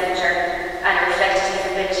the messenger, and it reflected his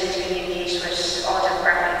ability to communicate with all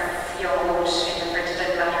demographics, young and old, indifferent, it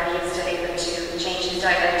didn't matter. He was still able to change his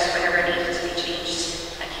dialect whenever it needed to be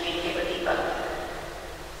changed and communicate with people.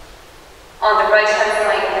 On the right-hand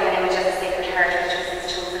side, we have an image of the Sacred Heart, which was his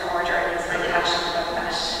chosen order, and he was very passionate about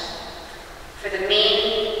that. For the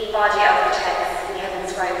main body of the text, we have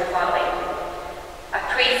inscribed the following: a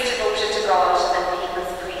priest devoted to God and the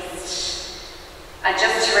people's priest. And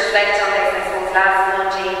just to reflect on this, I suppose last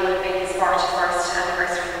Monday would have been his 41st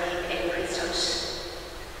anniversary in priesthood.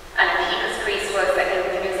 And the people's priest was, I think,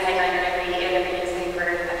 the news headline in every newspaper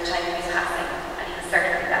at the time of his passing, and he was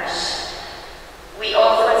certainly that. We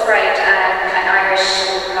also inscribed an Irish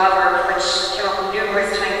proverb which came up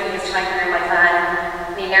numerous times in his time here in my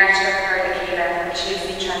van, the narrative of her, the Kayla, which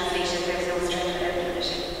loosely translated, there's no strength without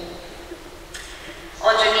unity.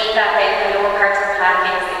 Underneath that, then, the lower part of the plaque,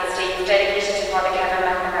 it states dedicated to Father Kevin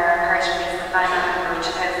McNamara, parish priest of Bannock,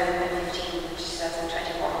 2015 to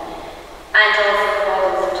 2021, and also for all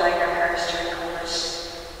those who died in our parish during COVID.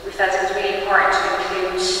 We felt it was really important to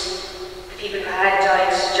include the people who had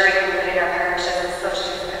died during COVID in our parish, as it was such a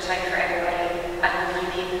difficult time for everybody, and hopefully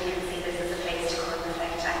people can see this as a place to come and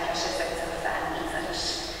reflect and get a sense of ease at it.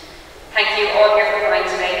 Thank you all here for coming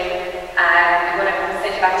today. I'm going to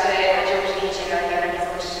send you back to Andrew to the HA again, and he's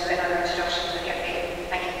going to do another introduction to the FA.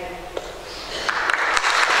 Thank you.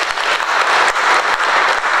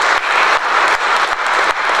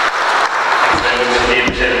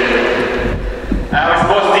 I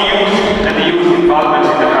suppose the youth involvement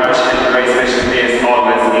in the parish is a very special place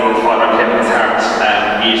always in Father Kevin's heart,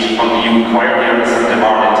 be it from the youth choir here in Sunday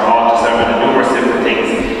morning to altar sermon and numerous different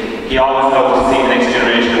things. He always loved to see the next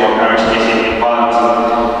generation of our parish getting involved,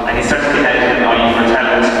 and he certainly had an eye for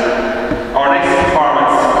talent. Our next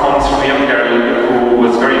performance comes from a young girl who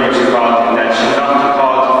was very much involved in that. She was often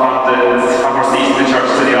called from her seat in the church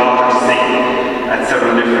to the altar to sing at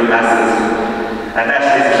several different masses. And that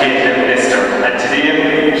is Caitlin Lister. And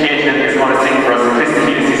today, Caitlin is going to sing for us a Christy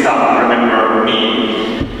Hennessy song, Remember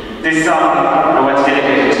Me. This song was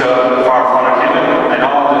dedicated to Father Kevin and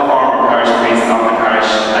all the former parish priests of the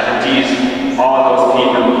parish, and indeed all those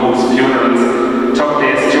people whose funerals took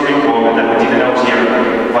place during COVID that we did out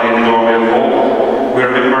here via the doorway of hope. We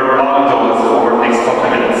remember all of those over the next couple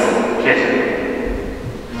of minutes. Caitlin.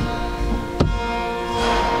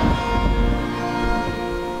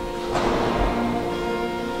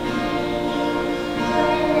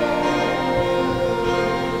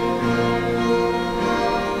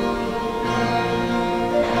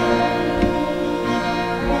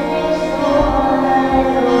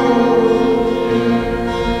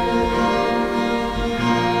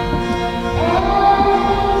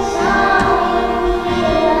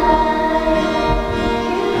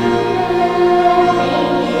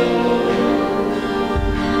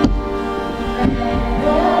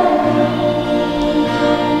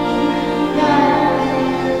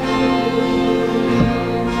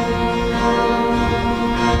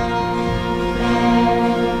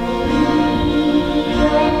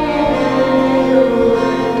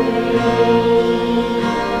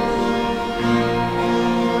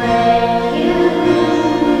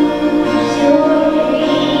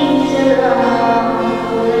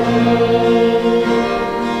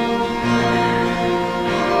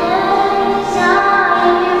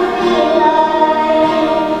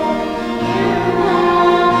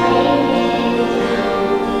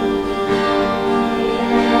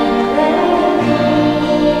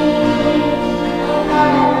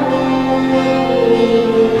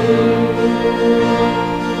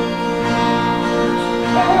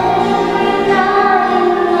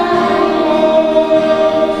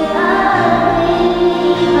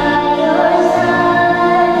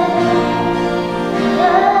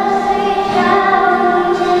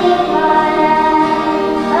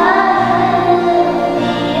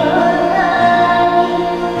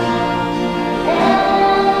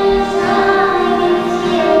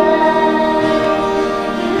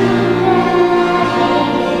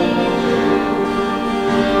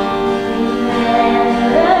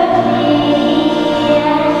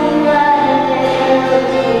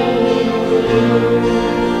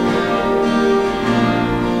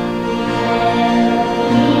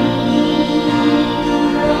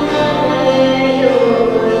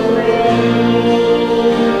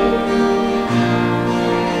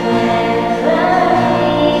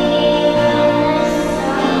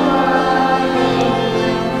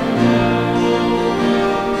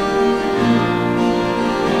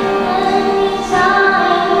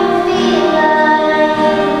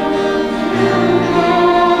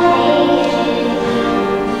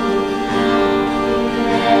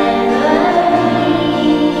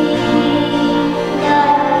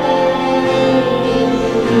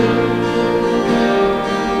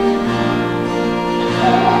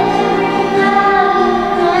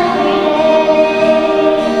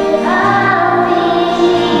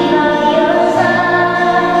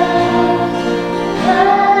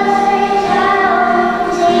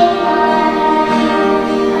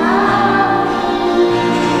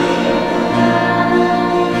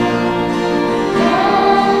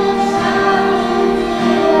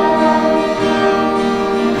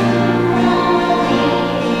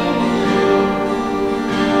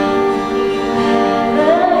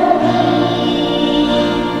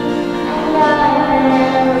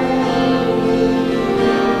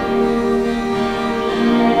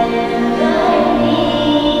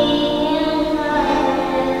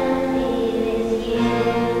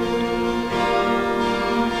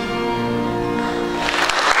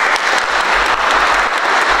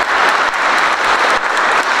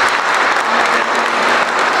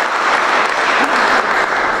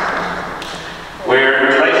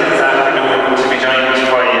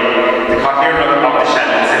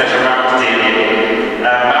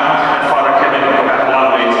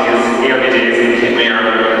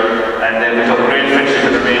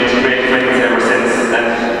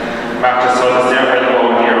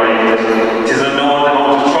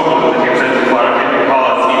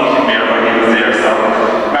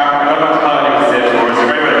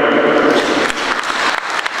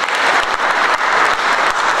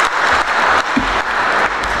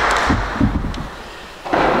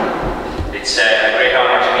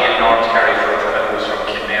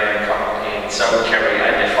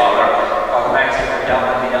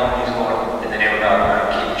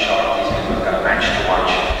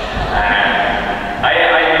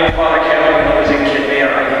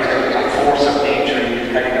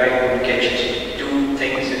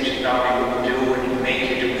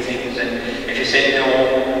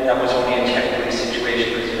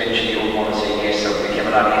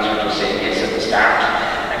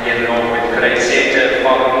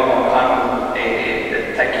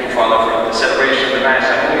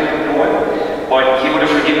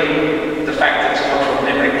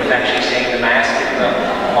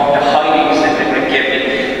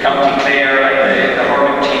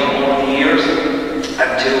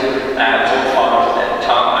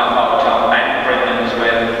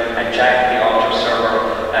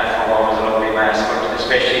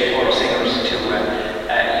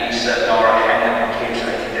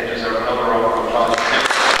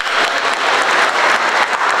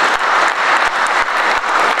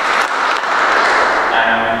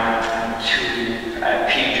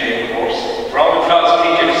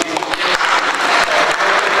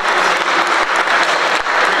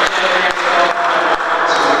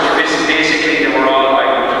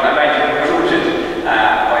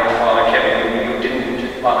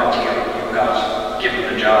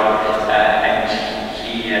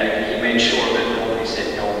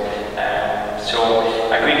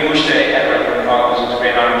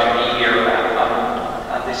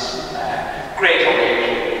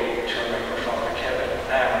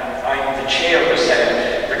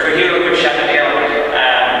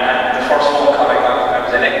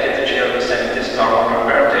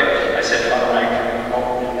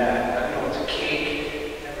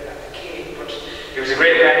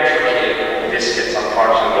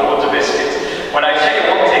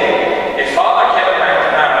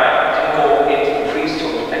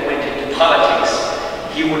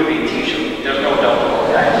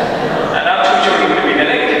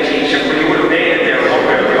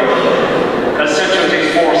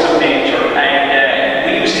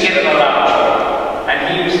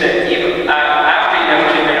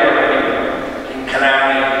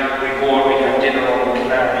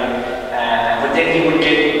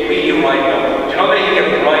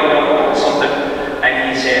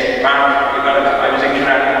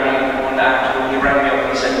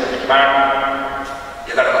 Mark,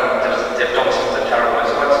 you gotta come, they've done something terrible. I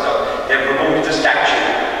said, what's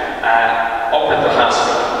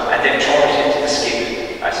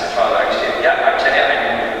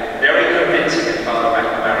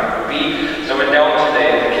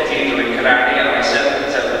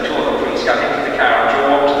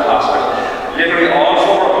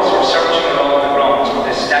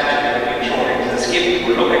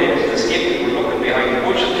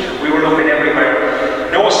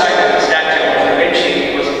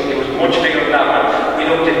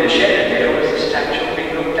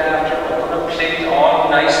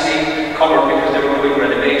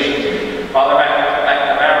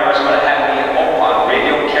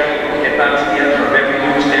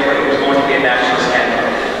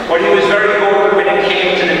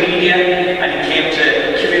came to the media and he came to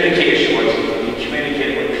communication. He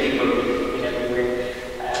communicated with people in every way.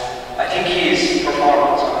 I think his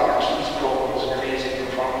performance on our King's program was an amazing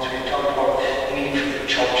performance. We talked about the need for the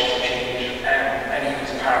church to change, and he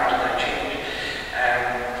was part of that change.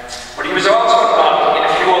 But he was also involved in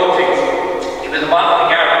a few other things. He was involved in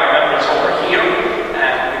the Garden of Remembrance over here,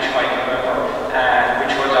 which you might remember,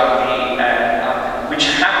 which was on the which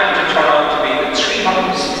happened to turn out to be the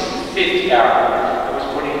 350th garden that was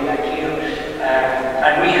put in that year.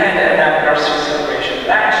 And we had an anniversary celebration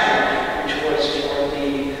last year, which was for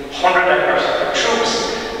the 100th anniversary of the troops.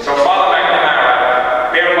 So Father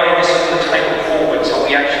McNamara, bear in mind this was the time of COVID, so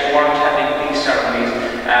we actually weren't having these ceremonies,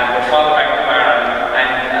 but Father McNamara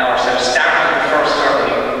and ourselves started the first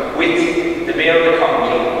ceremony with the mayor of the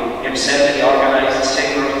county himself. He organised the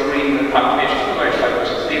singers, the reading, the proclamation of the firefighters,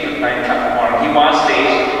 people at 9 o'clock in the morning. He was late,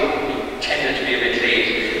 he tended to be a bit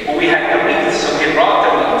late, but we had the wreaths, so we brought the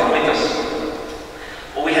wreath with us.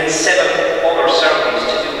 But we had 7 other ceremonies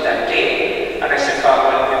to do that day, and I said, Father,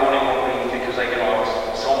 well, we only one wreath because I can always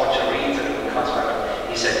so much a wreath and it would cost me.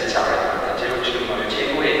 He said, it's alright, I'll tell you what you do, I'm going to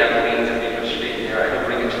take away that wreath and leave it there, and you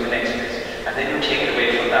bring it to the next place, and then you take it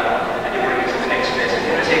away from that one, and you bring it to the next place, and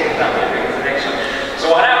you take it that way, and bring it to the next one. So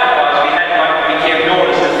what happened was, we had what became known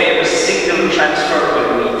as the famous single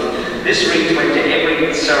transferable wreath. This wreath went to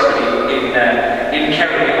every ceremony in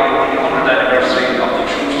Kerry on the 100th anniversary of the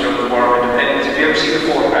troops during the War of Independence. If you ever see the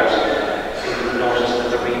photographs, you will notice that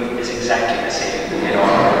the wreath is exactly the same.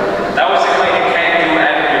 That was the kind of can-do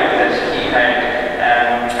attitude that he had,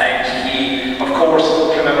 and he, of course,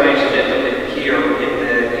 commemorated it here in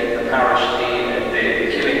the parish, the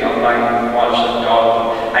killing of Lion, Walsh and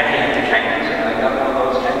Dalton, and he had the candles, and I got one of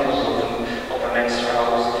those candles up in next to our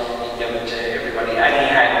house. He gave it to everybody, and he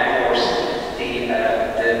had, of course,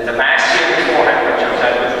 the mass here beforehand, which I was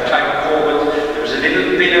at with the time of COVID. There was a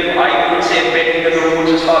little bit of, I would say, bending of the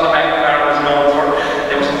rules, as Father McNamara was known for.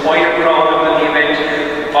 There was quite a crowd at the event.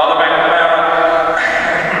 Father McNamara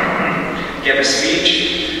gave a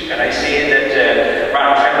speech, and I say that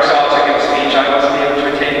Martin Ferris also gave a speech. I wasn't able to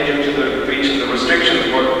attend due to the breach of the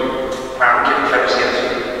restrictions, but Martin Ferris gave a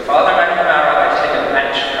speech. Father McNamara, I take a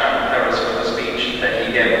match Martin Ferris for the speech that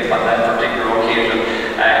he gave on that particular occasion,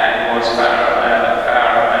 and was far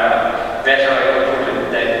better, I would put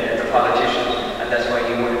it, than the politicians, and that's why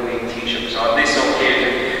he would have been teaching. So on this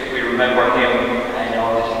occasion, we remember him and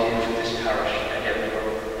all that he did for this parish and everywhere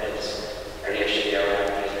else.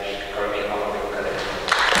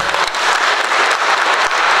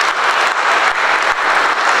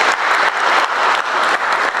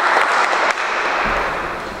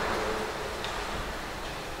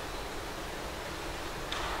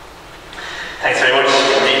 Thanks very much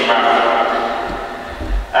indeed, Mark.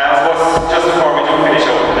 I suppose just before we do finish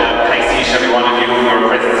up, thanks to each and every one of you for your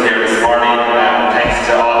presence here this morning. Thanks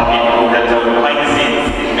to all the people who helped out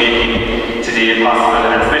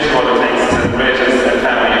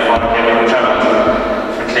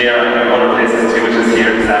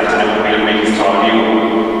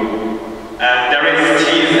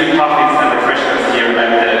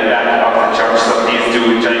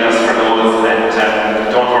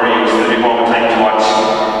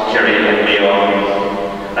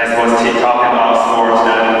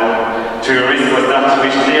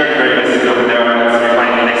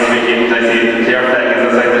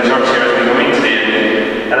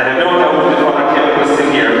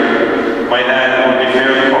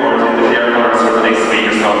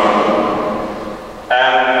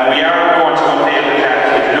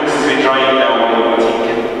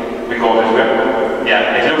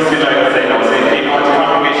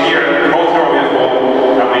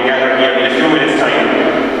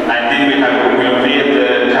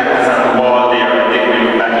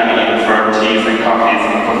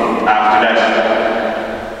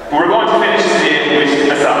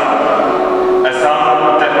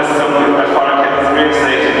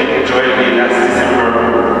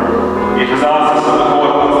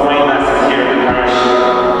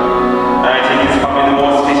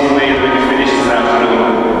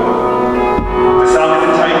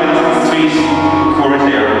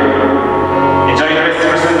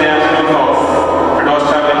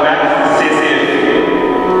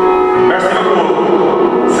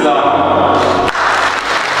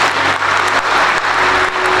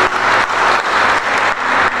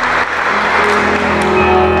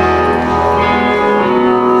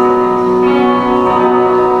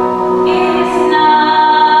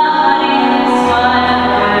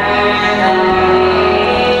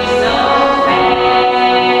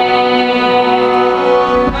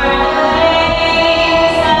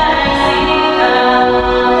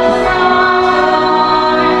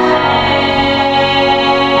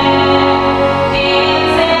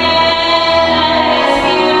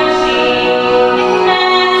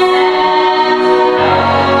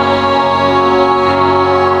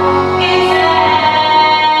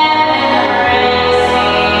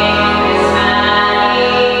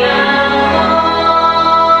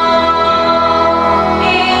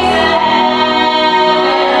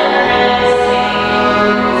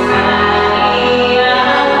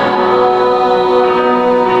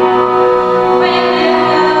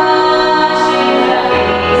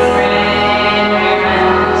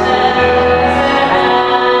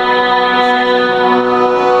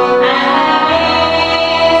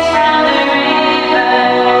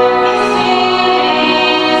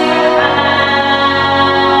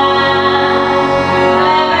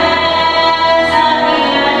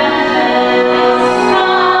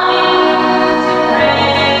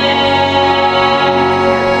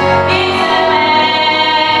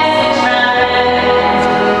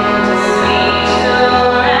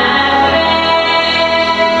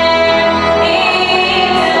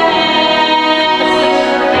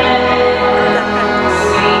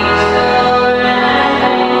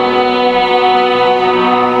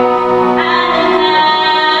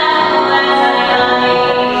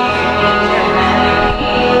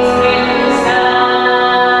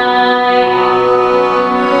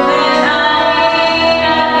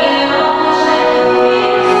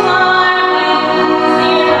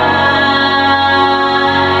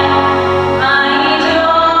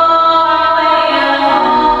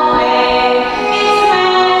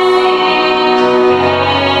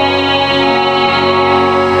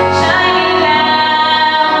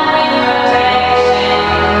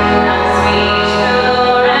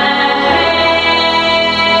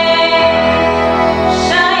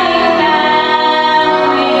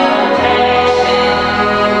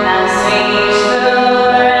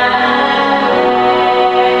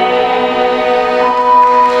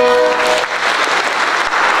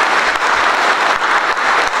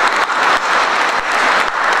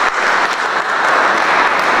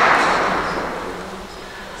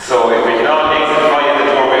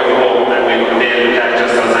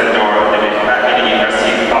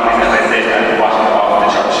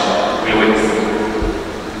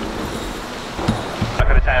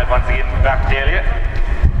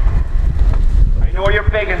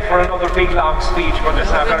for another big long speech, but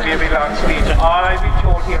it's not going to be a big long speech. All I've been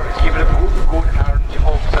told here is give it a good hard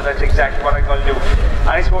hope, so that's exactly what I'm going to do. And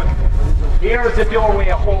I suppose here is the doorway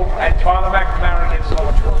of hope, and Tuala McNamara gives so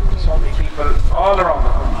much hope to so many people all around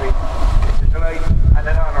the country. It's a delight and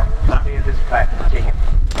an honour to be in this platform. Take it.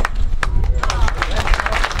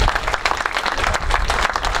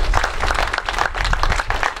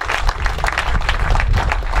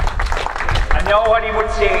 Now what he would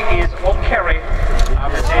say is, oh Kerry,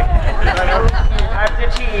 obviously, have the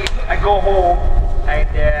tea and go home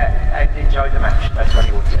and enjoy the match. That's what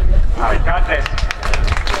he would say. Alright, God bless.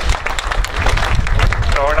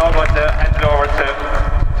 So we're now going to hand it over to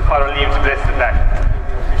Father Liam to bless the back.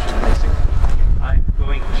 I'm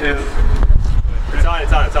going to... It's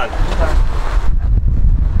on.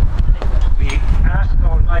 We ask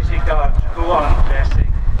Almighty God to go on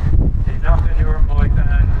blessing the Knockallure Moyban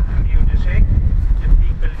community,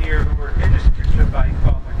 here who were ministered to by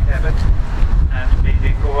Father Kevin, and may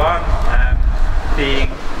they go on being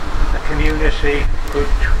a community who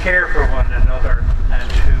care for one another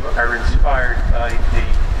and who are inspired by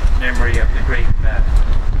the memory of the great man.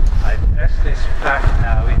 I bless this pact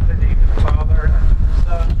now in the